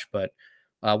rough patch, but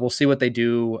we'll see what they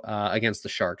do against the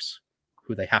Sharks,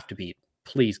 who they have to beat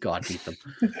Please, God, beat them.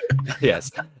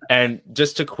 Yes. And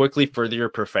just to quickly further your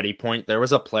Perfetti point, there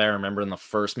was a player, I remember in the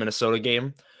first Minnesota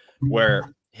game,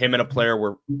 where him and a player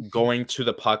were going to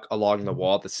the puck along the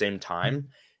wall at the same time,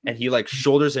 and he like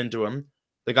shoulders into him.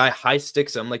 The guy high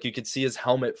sticks him, like you could see his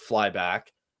helmet fly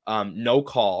back. No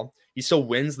call. He still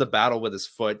wins the battle with his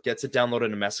foot, gets it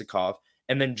downloaded to Mesikov,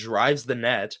 and then drives the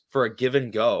net for a give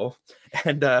and go,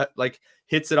 and like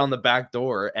hits it on the back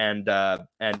door. And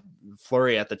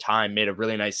Fleury at the time made a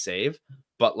really nice save,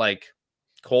 but like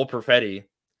Cole Perfetti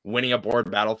winning a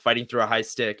board battle, fighting through a high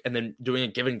stick, and then doing a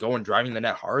give and go and driving the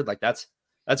net hard, like that's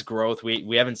growth.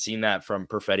 We haven't seen that from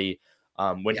Perfetti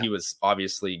when he was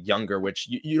obviously younger, which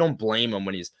you don't blame him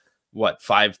when he's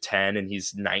 5'10" and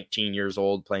he's 19 years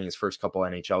old playing his first couple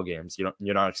NHL games. You're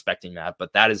not expecting that,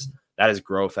 but that is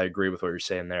growth. I agree with what you're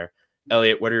saying there.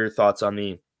 Elliot, what are your thoughts on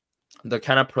the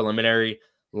kind of preliminary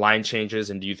line changes,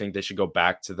 and do you think they should go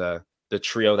back to the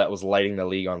trio that was lighting the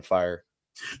league on fire?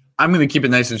 I'm going to keep it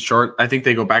nice and short. I think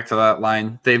they go back to that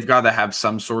line. They've got to have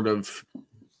some sort of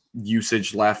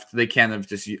usage left. They can't have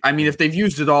just – I mean, if they've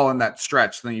used it all in that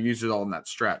stretch, then you've used it all in that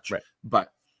stretch. Right.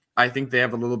 But I think they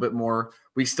have a little bit more.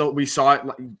 We saw it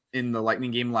in the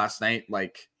Lightning game last night.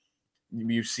 Like,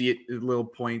 you see it at little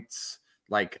points.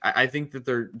 Like, I think that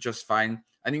they're just fine.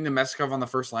 I think the Meskov on the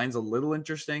first line is a little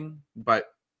interesting, but,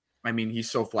 I mean, he's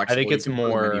so flexible. I think it's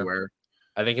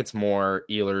more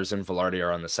Ehlers and Velarde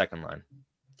are on the second line.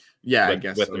 Yeah, I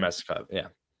guess with so. The Meskov, yeah.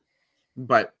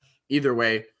 But either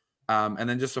way, and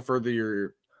then just to further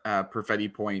your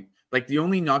Perfetti point, like the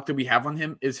only knock that we have on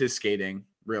him is his skating.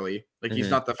 Really, like he's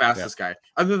not the fastest guy.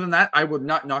 Other than that, I would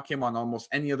not knock him on almost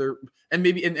any other, and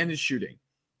maybe in his shooting.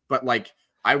 But like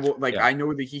I will, like I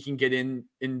know that he can get in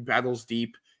battles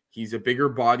deep. He's a bigger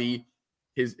body.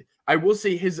 I will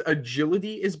say his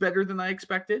agility is better than I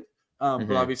expected.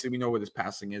 But obviously we know what his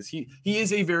passing is. He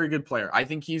is a very good player. I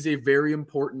think he's a very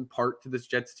important part to this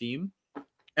Jets team.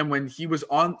 And when he was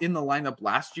in the lineup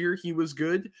last year, he was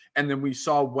good. And then we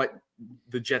saw what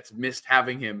the Jets missed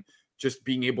having him, just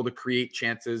being able to create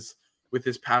chances with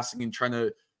his passing and trying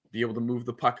to be able to move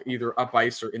the puck either up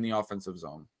ice or in the offensive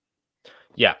zone.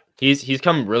 Yeah, he's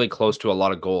come really close to a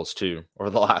lot of goals too over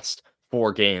the last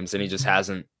 4 games, and he just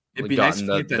hasn't gotten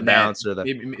the bounce or the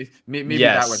maybe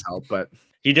that would help. But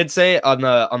he did say on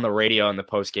the radio in the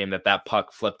post game that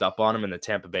puck flipped up on him in the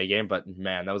Tampa Bay game. But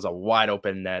man, that was a wide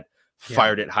open net,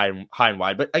 fired it high and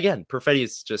wide. But again, Perfetti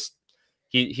is just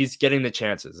he's getting the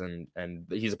chances, and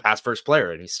he's a pass first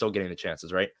player, and he's still getting the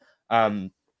chances, right?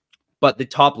 But the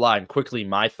top line, quickly,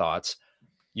 my thoughts.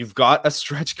 You've got a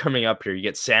stretch coming up here. You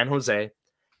get San Jose,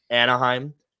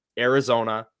 Anaheim,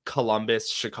 Arizona, Columbus,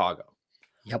 Chicago.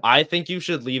 Yep. I think you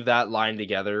should leave that line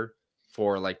together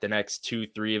for like the next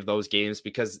 2-3 of those games,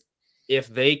 because if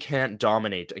they can't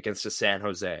dominate against a San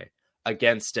Jose,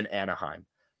 against an Anaheim,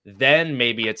 then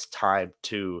maybe it's time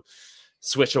to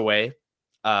switch away.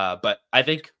 But I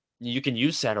think you can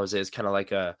use San Jose as kind of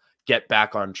like a get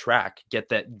back on track, get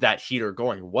that heater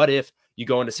going. What if you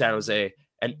go into San Jose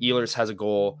and Ehlers has a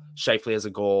goal, Scheifele has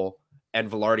a goal, and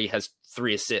Velarde has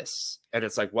 3 assists? And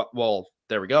it's like, what? Well,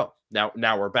 there we go. Now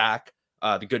we're back.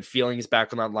 The good feeling is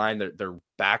back on that line. They're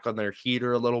back on their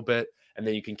heater a little bit, and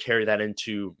then you can carry that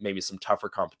into maybe some tougher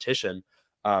competition.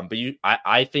 But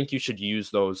I think you should use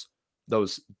those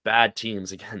bad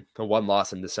teams. Again, the one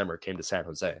loss in December came to San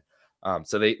Jose.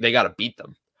 So they got to beat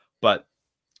them. But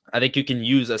I think you can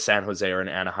use a San Jose or an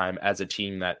Anaheim as a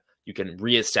team that you can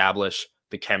reestablish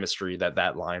the chemistry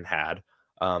that line had.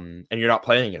 And you're not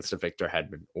playing against a Victor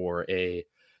Hedman or a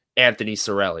Anthony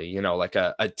Cirelli, like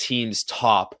a team's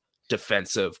top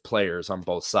defensive players on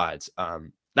both sides.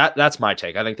 That's my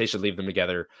take. I think they should leave them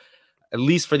together, at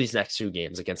least for these next 2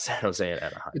 games against San Jose and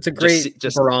Anaheim. It's a great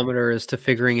barometer as to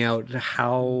figuring out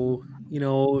how,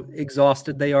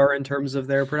 exhausted they are in terms of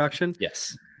their production.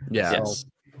 Yes. Yeah.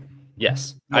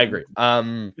 Yes, I agree.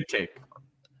 Good take.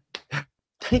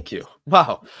 Thank you.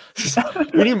 Wow.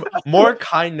 We need more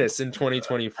kindness in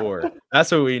 2024.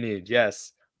 That's what we need.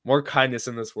 Yes. More kindness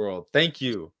in this world. Thank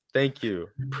you.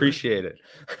 Appreciate it.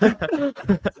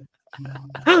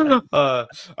 All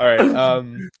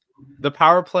right. The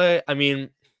power play, I mean,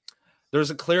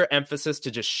 there's a clear emphasis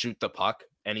to just shoot the puck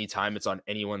anytime it's on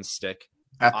anyone's stick.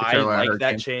 I like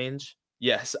that change.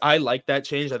 Yes, I like that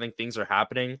change. I think things are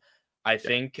happening. I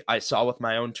think I saw with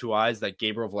my own 2 eyes that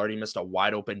Gabriel Velarde missed a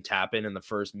wide open tap in the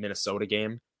first Minnesota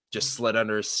game, just slid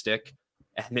under his stick.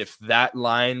 And if that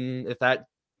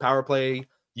power play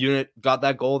unit got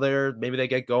that goal there, maybe they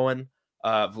get going.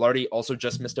 Velarde also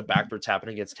just missed a backdoor tap in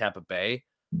against Tampa Bay.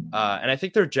 And I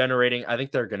think they're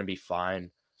going to be fine.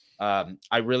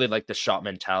 I really like the shot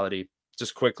mentality.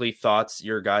 just quickly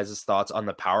your guys' thoughts on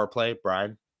the power play,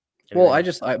 Brian? Well,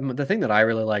 the thing that I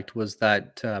really liked was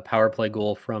that power play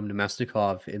goal from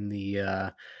Nemestikov in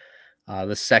the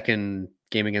second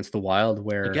game against the Wild,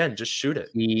 where again, just shoot it.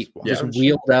 He just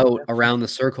wheeled out around the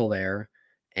circle there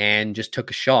and just took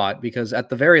a shot, because at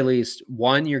the very least,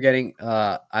 one, you're getting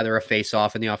either a face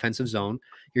off in the offensive zone,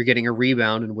 you're getting a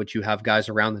rebound in which you have guys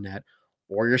around the net,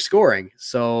 or you're scoring.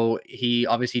 So he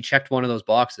obviously checked one of those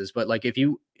boxes. But like, if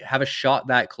you have a shot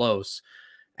that close,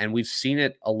 and we've seen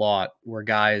it a lot where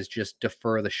guys just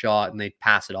defer the shot and they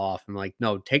pass it off. I'm like,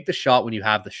 no, take the shot when you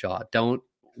have the shot. Don't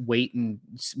wait and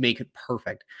make it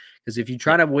perfect. Because if you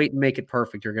try to wait and make it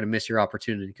perfect, you're going to miss your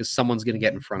opportunity, because someone's going to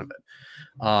get in front of it.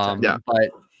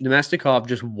 But Nemestikov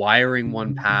just wiring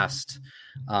one past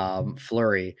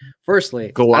Fleury. Firstly,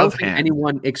 I don't think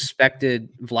anyone expected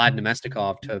Vlad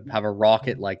Nemestikov to have a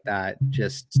rocket like that,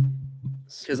 just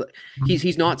because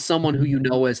he's not someone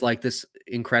who is like this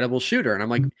incredible shooter. And I'm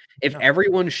like, if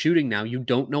everyone's shooting now, you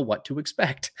don't know what to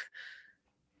expect.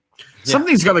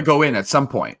 Something's got to go in at some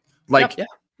point. Like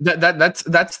that's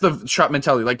the shot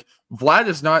mentality. Like, Vlad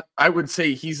is not, I would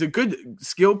say he's a good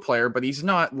skill player, but he's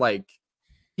not like,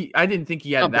 I didn't think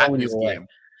he had that in his game.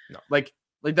 No. Like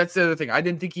that's the other thing. I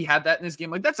didn't think he had that in his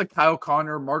game. Like, that's a Kyle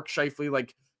Connor, Mark Scheifele.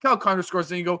 Like, Kyle Connor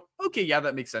scores and you go, okay, yeah,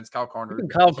 that makes sense. Kyle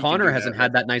Connor hasn't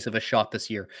had that nice of a shot this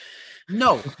year.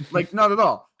 No, like, not at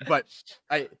all. But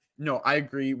I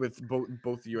agree with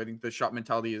both of you. I think the shot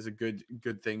mentality is a good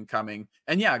thing coming.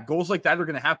 And yeah, goals like that are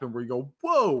going to happen where you go,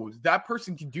 whoa, that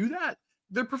person can do that.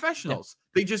 They're professionals.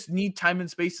 Yeah. They just need time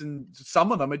and space, and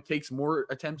some of them it takes more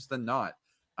attempts than not.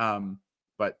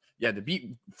 But yeah, to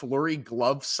beat Fleury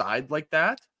glove side like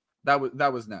that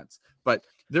was nuts. But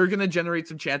they're going to generate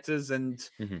some chances, and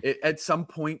at some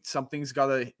point,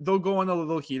 they'll go on a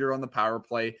little heater on the power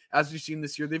play. As we've seen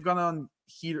this year, they've gone on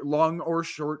long or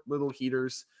short little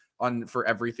heaters for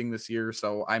everything this year.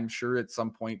 So I'm sure at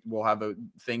some point we'll have a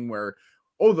thing where,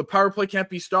 the power play can't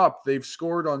be stopped. They've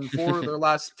scored on 4 of their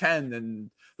last 10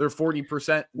 and they're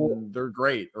 40% and they're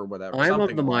great or whatever. I'm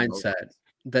of the mindset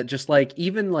that just like,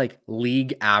 even like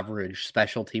league average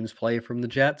special teams play from the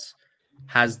Jets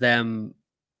has them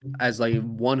as like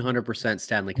 100%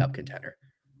 Stanley Cup contender.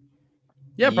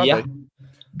 Yeah, probably. Yeah.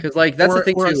 Because like that's the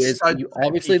thing too, is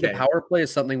obviously PK. The power play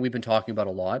is something we've been talking about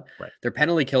a lot. Right. Their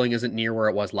penalty killing isn't near where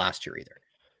it was last year either.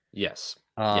 Yes.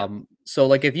 So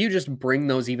like, if you just bring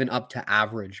those even up to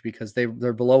average, because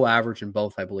they're below average in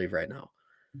both, I believe, right now.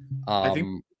 I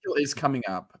think kill is coming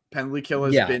up. Penalty kill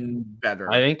has been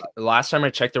better. I think last time I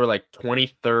checked, they were like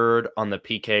 23rd on the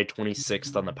PK,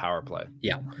 26th on the power play.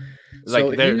 Yeah. Like,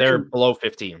 so they're below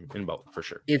 15 in both for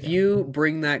sure. If you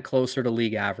bring that closer to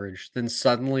league average, then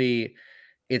suddenly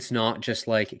it's not just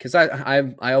like, because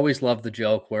I always love the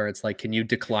joke where it's like, can you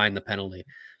decline the penalty?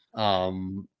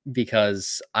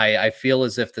 Because I feel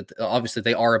as if that obviously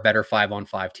they are a better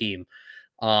 5-on-5 team.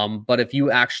 But if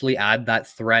you actually add that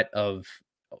threat of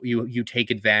you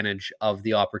take advantage of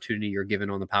the opportunity you're given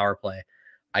on the power play,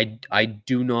 I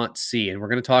do not see, and we're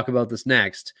going to talk about this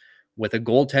next, with a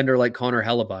goaltender like Connor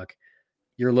Hellebuck,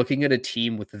 you're looking at a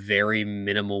team with very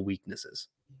minimal weaknesses.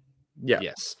 Yeah.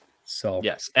 Yes. So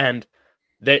yes, and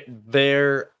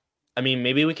they're. I mean,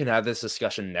 maybe we can have this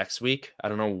discussion next week. I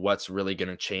don't know what's really going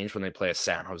to change when they play a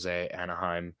San Jose,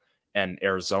 Anaheim, and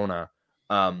Arizona.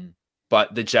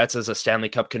 But the Jets is a Stanley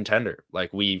Cup contender.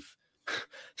 Like,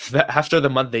 after the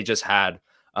month they just had,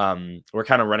 we're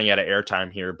kind of running out of airtime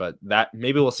here, but that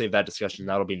maybe we'll save that discussion.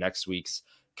 That'll be next week's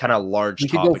kind of large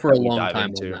topic. We could go for a long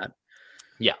time on that.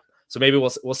 Yeah. So maybe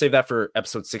we'll save that for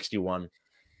episode 61.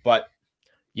 But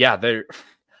yeah, they're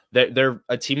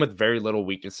a team with very little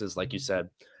weaknesses, like you said.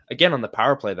 Again, on the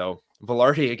power play, though,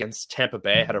 Velarde against Tampa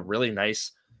Bay had a really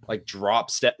nice drop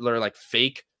step, or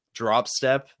fake drop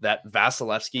step that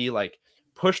Vasilevsky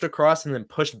pushed across and then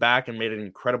pushed back and made an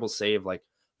incredible save.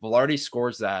 Velarde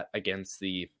scores that against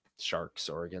the Sharks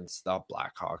or against the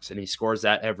Blackhawks, and he scores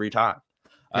that every time.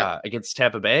 Against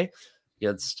Tampa Bay,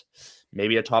 against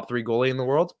maybe a top 3 goalie in the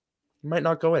world, he might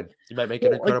not go in. He might make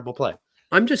an incredible play.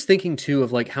 I'm just thinking too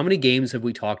of how many games have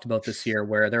we talked about this year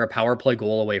where they're a power play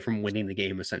goal away from winning the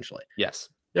game, essentially. Yes.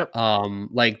 Yep.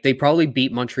 They probably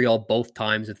beat Montreal both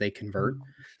times if they convert.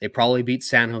 They probably beat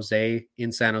San Jose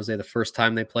the first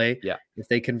time they play. Yeah. If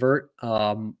they convert.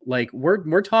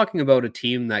 We're talking about a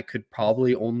team that could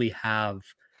probably only have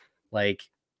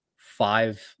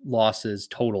 5 losses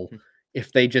total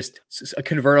if they just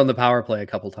convert on the power play a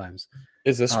couple times.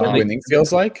 Is this what winning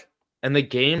feels like? And the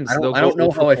games, I don't know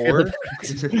how I feel.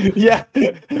 Yeah.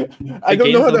 I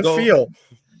don't know how to feel.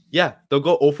 Yeah. They'll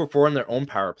go 0 for 4 on their own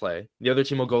power play. The other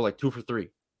team will go 2 for 3.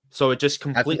 So it just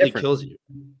the completely difference. kills you.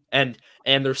 And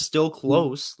they're still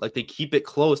close. Like they keep it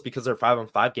close because their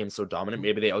 5-on-5 game is so dominant.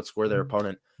 Maybe they outscore their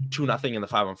opponent 2-0 in the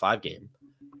 5-on-5 game,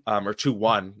 or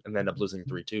 2-1, and end up losing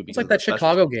 3-2. It's like that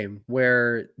Chicago game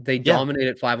where they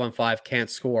dominated 5-on-5, can't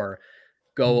score,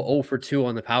 go 0 for 2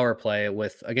 on the power play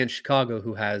with against Chicago,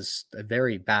 who has a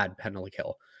very bad penalty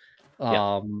kill.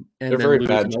 And They're then very lose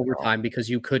bad in in general. overtime because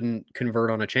you couldn't convert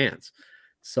on a chance.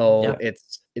 So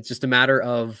it's just a matter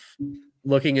of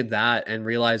looking at that and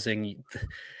realizing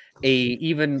a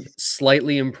even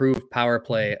slightly improved power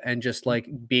play and just like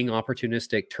being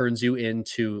opportunistic turns you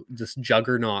into this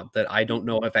juggernaut that I don't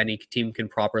know if any team can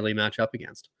properly match up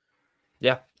against.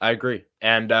 Yeah, I agree.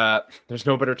 And there's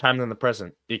no better time than the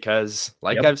present because,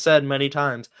 like I've said many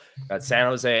times, got San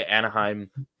Jose, Anaheim,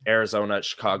 Arizona,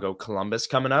 Chicago, Columbus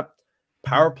coming up.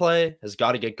 Power play has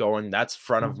got to get going. That's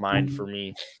front of mind for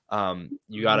me.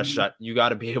 You got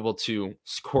to be able to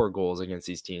score goals against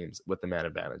these teams with the man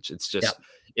advantage. It's just,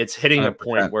 it's hitting a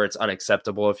point where it's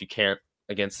unacceptable if you can't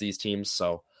against these teams.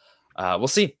 So we'll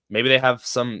see. Maybe they have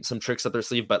some tricks up their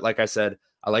sleeve, but like I said,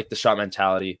 I like the shot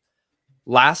mentality.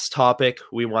 Last topic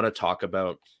we want to talk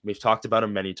about. We've talked about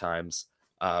him many times,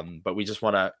 but we just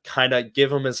want to kind of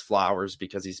give him his flowers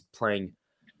because he's playing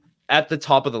at the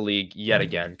top of the league yet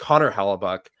again. Connor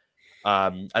Hellebuyck.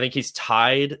 I think he's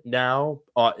tied now.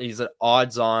 He's an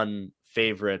odds-on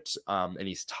favorite, and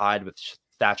he's tied with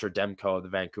Thatcher Demko of the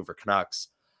Vancouver Canucks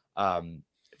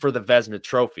for the Vezina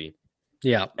Trophy.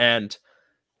 Yeah. And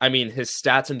I mean, his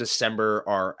stats in December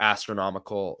are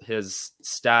astronomical. His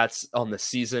stats on the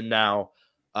season now,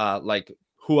 like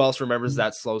who else remembers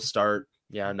that slow start?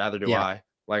 Yeah, neither do I.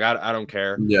 Like I don't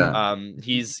care. Yeah.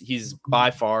 He's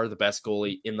by far the best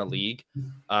goalie in the league.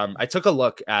 I took a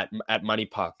look at Money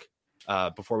Puck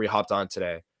before we hopped on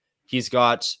today. He's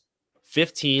got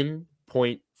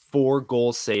 15.4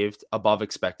 goals saved above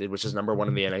expected, which is number 1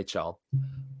 in the NHL.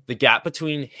 The gap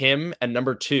between him and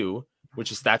number 2,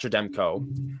 which is Thatcher Demko,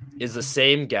 is the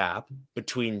same gap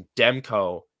between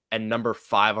Demko and number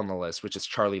 5 on the list, which is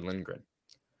Charlie Lindgren.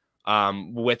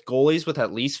 With goalies with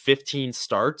at least 15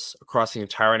 starts across the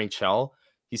entire NHL,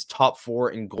 he's top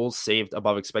 4 in goals saved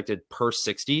above expected per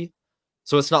 60.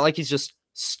 So it's not like he's just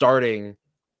starting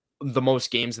the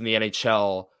most games in the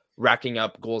NHL, racking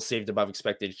up goals saved above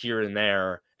expected here and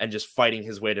there, and just fighting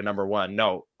his way to number 1.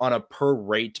 No, on a per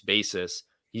rate basis,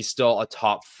 he's still a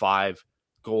top 5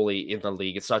 goalie in the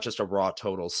league. It's not just a raw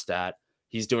total stat.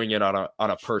 He's doing it on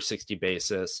a per 60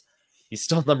 basis. He's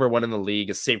still number 1 in the league.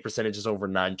 His save percentage is over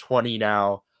 920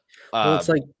 now. Well, it's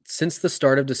like since the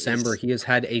start of December, he has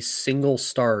had a single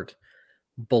start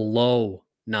below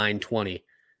 920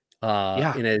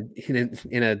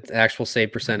 in an actual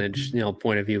save percentage,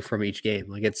 point of view from each game.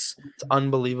 Like it's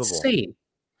unbelievable. Insane.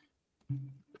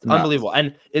 It's unbelievable.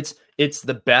 And it's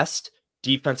the best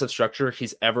defensive structure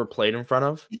he's ever played in front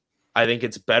of. I think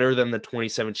it's better than the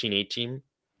 2017-18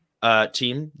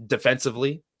 team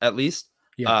defensively, at least.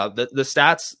 Yeah. The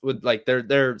stats would like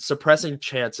they're suppressing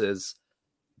chances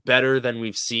better than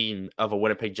we've seen of a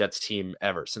Winnipeg Jets team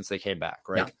ever since they came back,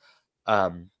 right? Yeah.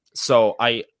 So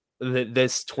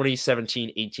this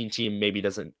 2017-18 team maybe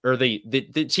doesn't, or the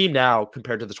team now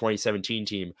compared to the 2017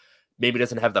 team maybe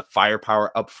doesn't have the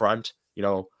firepower up front,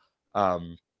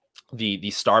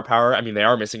 the star power. I mean, they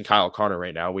are missing Kyle Connor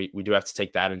right now. We do have to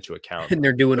take that into account. And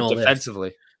they're doing all defensively.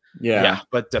 This. Yeah,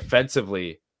 but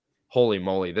defensively, holy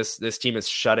moly, this team is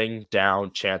shutting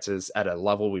down chances at a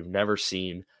level we've never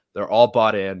seen. They're all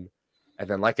bought in. And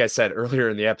then, like I said earlier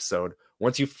in the episode,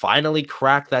 once you finally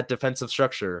crack that defensive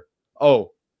structure,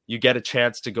 you get a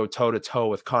chance to go toe-to-toe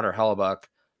with Connor Hellebuyck.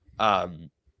 And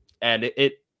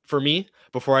it for me,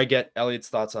 before I get Elliot's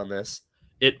thoughts on this,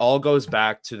 it all goes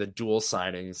back to the dual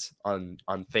signings on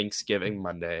Thanksgiving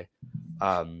Monday.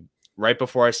 Right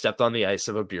before I stepped on the ice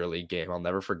of a beer league game. I'll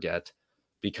never forget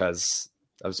because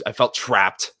I felt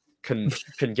trapped. Couldn't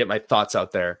get my thoughts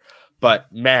out there.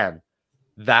 But man,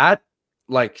 that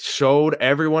showed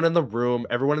everyone in the room,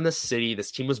 everyone in the city,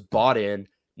 this team was bought in.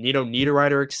 Nino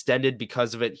Niederreiter extended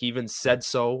because of it. He even said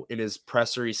so in his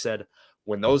presser. He said,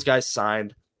 when those guys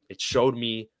signed, it showed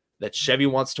me that Chevy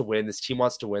wants to win, this team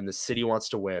wants to win, the city wants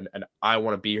to win, and I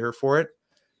want to be here for it.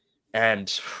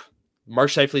 And Mark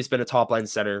Scheifele's been a top-line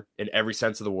center in every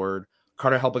sense of the word.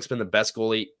 Connor Hellebuyck's been the best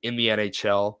goalie in the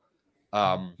NHL.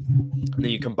 And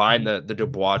then you combine the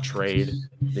Dubois trade,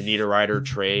 the Niederreiter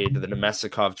trade, the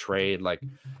Nemestikov trade. Like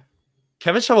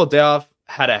Kevin Cheveldayoff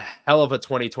had a hell of a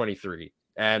 2023,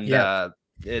 and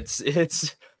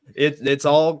it's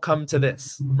all come to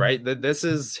this, right? This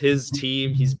is his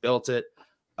team. He's built it,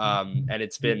 and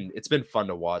it's been fun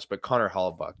to watch. But Connor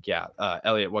Hellebuyck,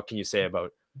 Elliot, what can you say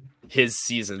about his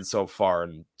season so far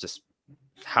and just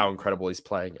how incredible he's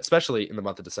playing, especially in the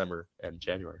month of December and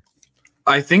January.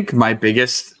 I think my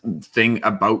biggest thing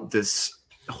about this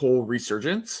whole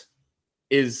resurgence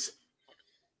is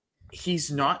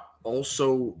he's not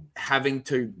also having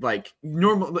to like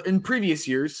normal in previous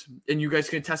years, and you guys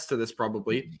can attest to this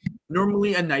probably.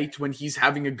 Normally, a night when he's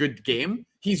having a good game,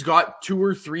 he's got 2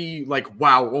 or 3 like,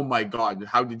 wow, oh my god,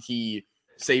 how did he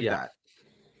save that?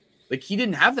 Like he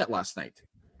didn't have that last night.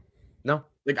 No,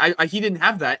 like he didn't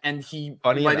have that, and he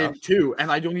let in 2,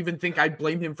 and I don't even think I'd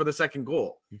blame him for the second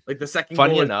goal. Like the second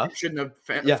funny goal enough, shouldn't have.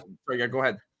 Sorry, yeah, go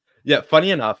ahead. Yeah,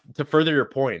 funny enough, to further your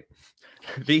point,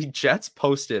 the Jets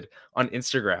posted on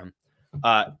Instagram,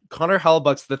 Connor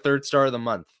Hellebuyck's the 3rd star of the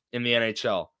month in the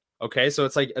NHL. Okay, so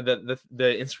it's like the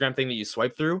Instagram thing that you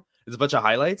swipe through is a bunch of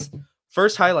highlights.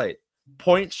 First highlight,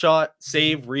 point, shot,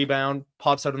 save, rebound,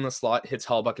 pops out in the slot, hits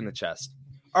Hellebuyck in the chest.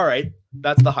 All right,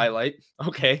 that's the highlight.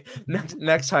 Okay,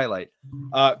 next highlight,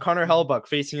 Connor Hellebuyck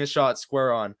facing a shot,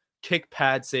 square on, kick,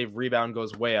 pad, save, rebound,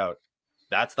 goes way out.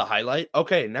 That's the highlight.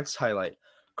 Okay, next highlight.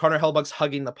 Connor Hellebuyck's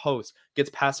hugging the post, gets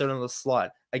passed out in the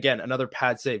slot. Again, another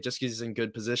pad save just because he's in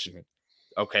good positioning.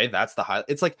 Okay, that's the highlight.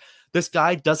 It's like this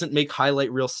guy doesn't make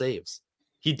highlight reel saves.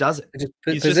 He doesn't.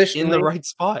 He's just in the right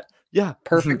spot. Yeah.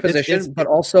 Perfect position, but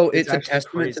also it's a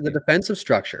testament crazy to the defensive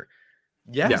structure.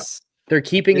 Yes. Yeah. They're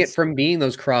keeping it from being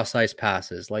those cross-ice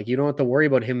passes. Like you don't have to worry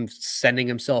about him sending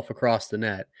himself across the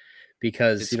net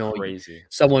because, crazy.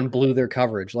 Someone blew their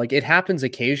coverage. Like it happens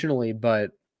occasionally,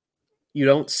 but you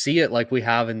don't see it like we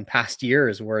have in past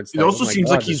years where it's it also seems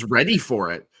like he's ready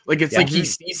for it. Like it's like he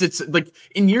sees it's like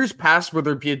in years past where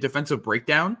there'd be a defensive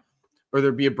breakdown or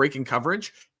there'd be a break in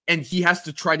coverage and he has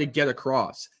to try to get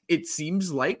across. It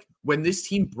seems like when this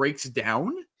team breaks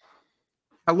down,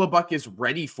 Hellebuyck is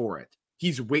ready for it.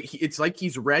 It's like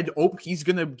he's read. Oh, he's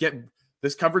gonna get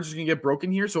this coverage is gonna get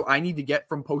broken here. So I need to get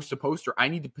from post to post, or I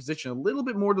need to position a little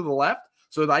bit more to the left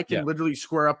so that I can literally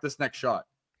square up this next shot.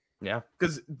 Yeah,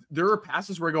 because there are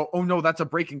passes where I go, oh no, that's a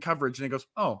break in coverage, and it goes,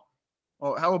 oh,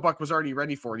 well, Hellebuyck was already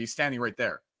ready for it. He's standing right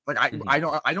there. Like I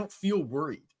don't feel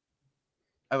worried.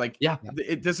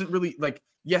 It doesn't really like.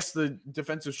 Yes, the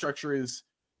defensive structure is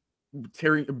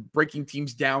breaking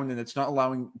teams down, and it's not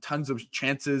allowing tons of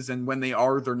chances. And when they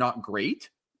are, they're not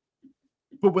great.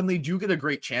 But when they do get a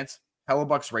great chance,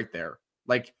 Hellebuyck's right there.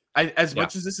 Like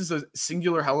much as this is a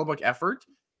singular Hellebuyck effort,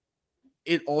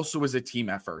 it also is a team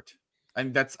effort.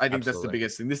 And I think that's the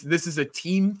biggest thing. This is a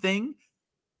team thing.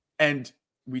 And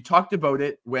we talked about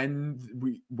it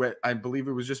when I believe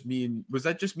it was just me and was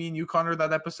that just me and you, Connor,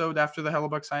 that episode after the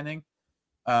Hellebuyck signing?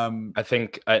 I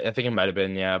think it might have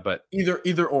been, yeah, but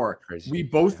either or. Crazy. We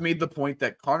both made the point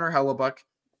that Connor Hellebuyck,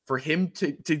 for him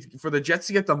for the Jets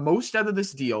to get the most out of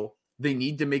this deal, they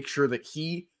need to make sure that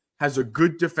he has a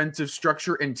good defensive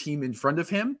structure and team in front of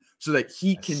him so that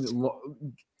he can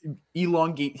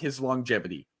elongate his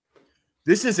longevity.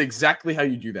 This is exactly how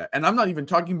you do that. And I'm not even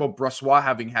talking about Brossoit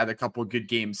having had a couple of good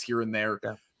games here and there.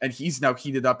 Yeah. And he's now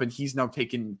heated up and he's now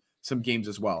taken some games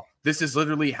as well. This is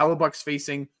literally Hellebuyck's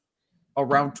facing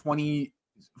around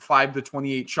 25 to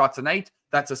 28 shots a night.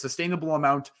 That's a sustainable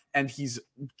amount. And he's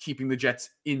keeping the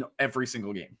Jets in every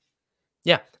single game.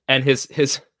 Yeah. And his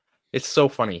it's so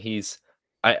funny.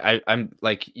 I'm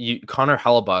like Connor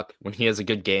Hellebuyck, when he has a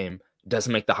good game,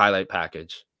 doesn't make the highlight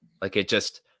package. Like it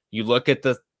just, you look at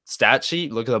the stat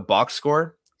sheet, look at the box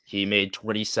score. He made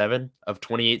 27 of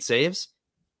 28 saves,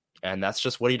 and that's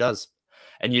just what he does.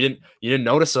 And you didn't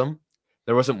notice him.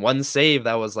 There wasn't one save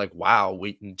that was like, wow,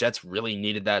 Jets really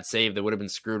needed that save. They would have been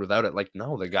screwed without it. Like,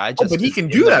 no, the guy just but he can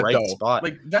do that though. Spot.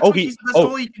 Like that's all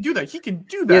he can do that. He can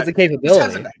do that. He has the capability. He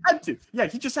hasn't had to. Yeah,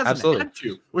 he just hasn't had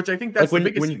to. Which I think that's like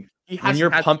the biggest thing.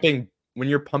 When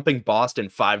you're pumping Boston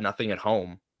 5-0 at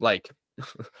home, like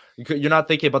you're not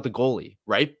thinking about the goalie,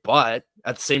 right? But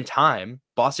at the same time,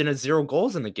 Boston has 0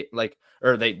 goals in the game. Like,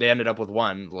 or they ended up with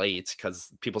 1 late because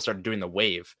people started doing the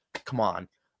wave. Come on.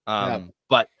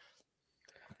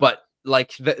 But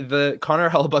like the Connor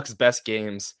Hellebuyck's best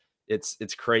games,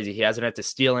 it's crazy. He hasn't had to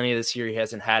steal any this year. He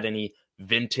hasn't had any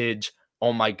vintage.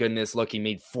 Oh my goodness, look, he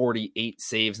made 48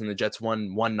 saves and the Jets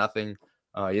won 1-0.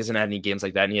 He hasn't had any games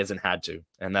like that, and he hasn't had to.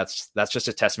 And that's just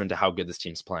a testament to how good this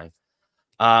team's playing.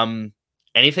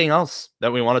 Anything else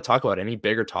that we want to talk about? Any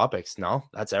bigger topics? No,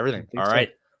 that's everything. All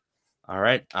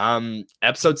right.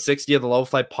 Episode 60 of the Level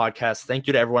Flight Podcast. Thank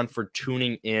you to everyone for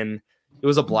tuning in. It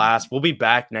was a blast. We'll be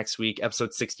back next week,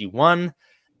 episode 61.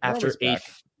 After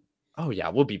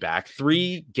we'll be back.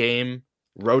 3-game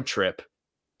road trip.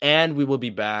 And we will be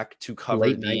back to cover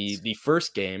the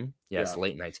first game. Yes,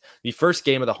 late nights. The first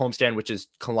game of the homestand, which is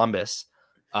Columbus.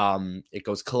 It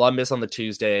goes Columbus on the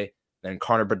Tuesday, then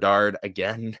Connor Bedard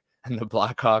again, and the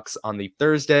Blackhawks on the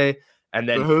Thursday, and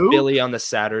then Who? Philly on the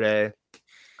Saturday,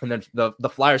 and then the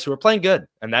Flyers, who are playing good,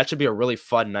 and that should be a really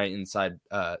fun night inside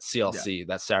CLC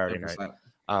that Saturday night.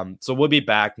 100%. So we'll be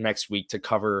back next week to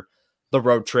cover the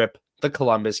road trip, the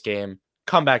Columbus game.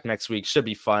 Come back next week. Should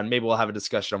be fun. Maybe we'll have a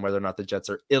discussion on whether or not the Jets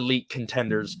are elite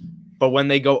contenders. But when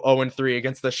they go 0-3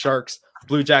 against the Sharks,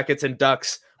 Blue Jackets, and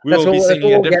Ducks, we will be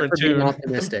singing a different tune.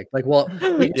 Optimistic. Like, well,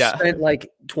 we spent like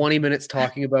 20 minutes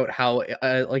talking about how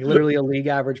like literally a league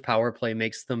average power play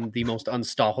makes them the most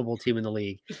unstoppable team in the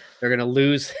league. They're going to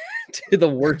lose to the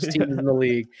worst teams in the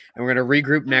league, and we're going to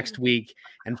regroup next week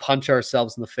and punch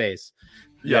ourselves in the face.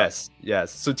 Yes.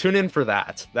 So tune in for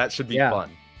that. That should be fun.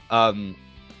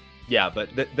 But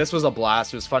this was a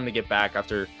blast. It was fun to get back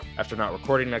after not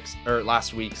recording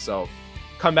last week. So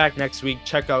come back next week.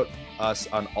 Check out us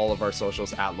on all of our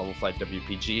socials at Level Flight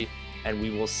WPG, and we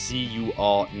will see you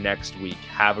all next week.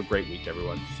 Have a great week,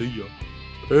 everyone. See ya.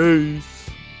 Peace.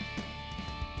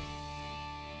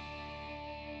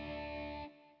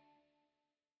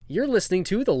 You're listening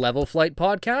to the Level Flight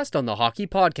Podcast on the Hockey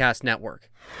Podcast Network.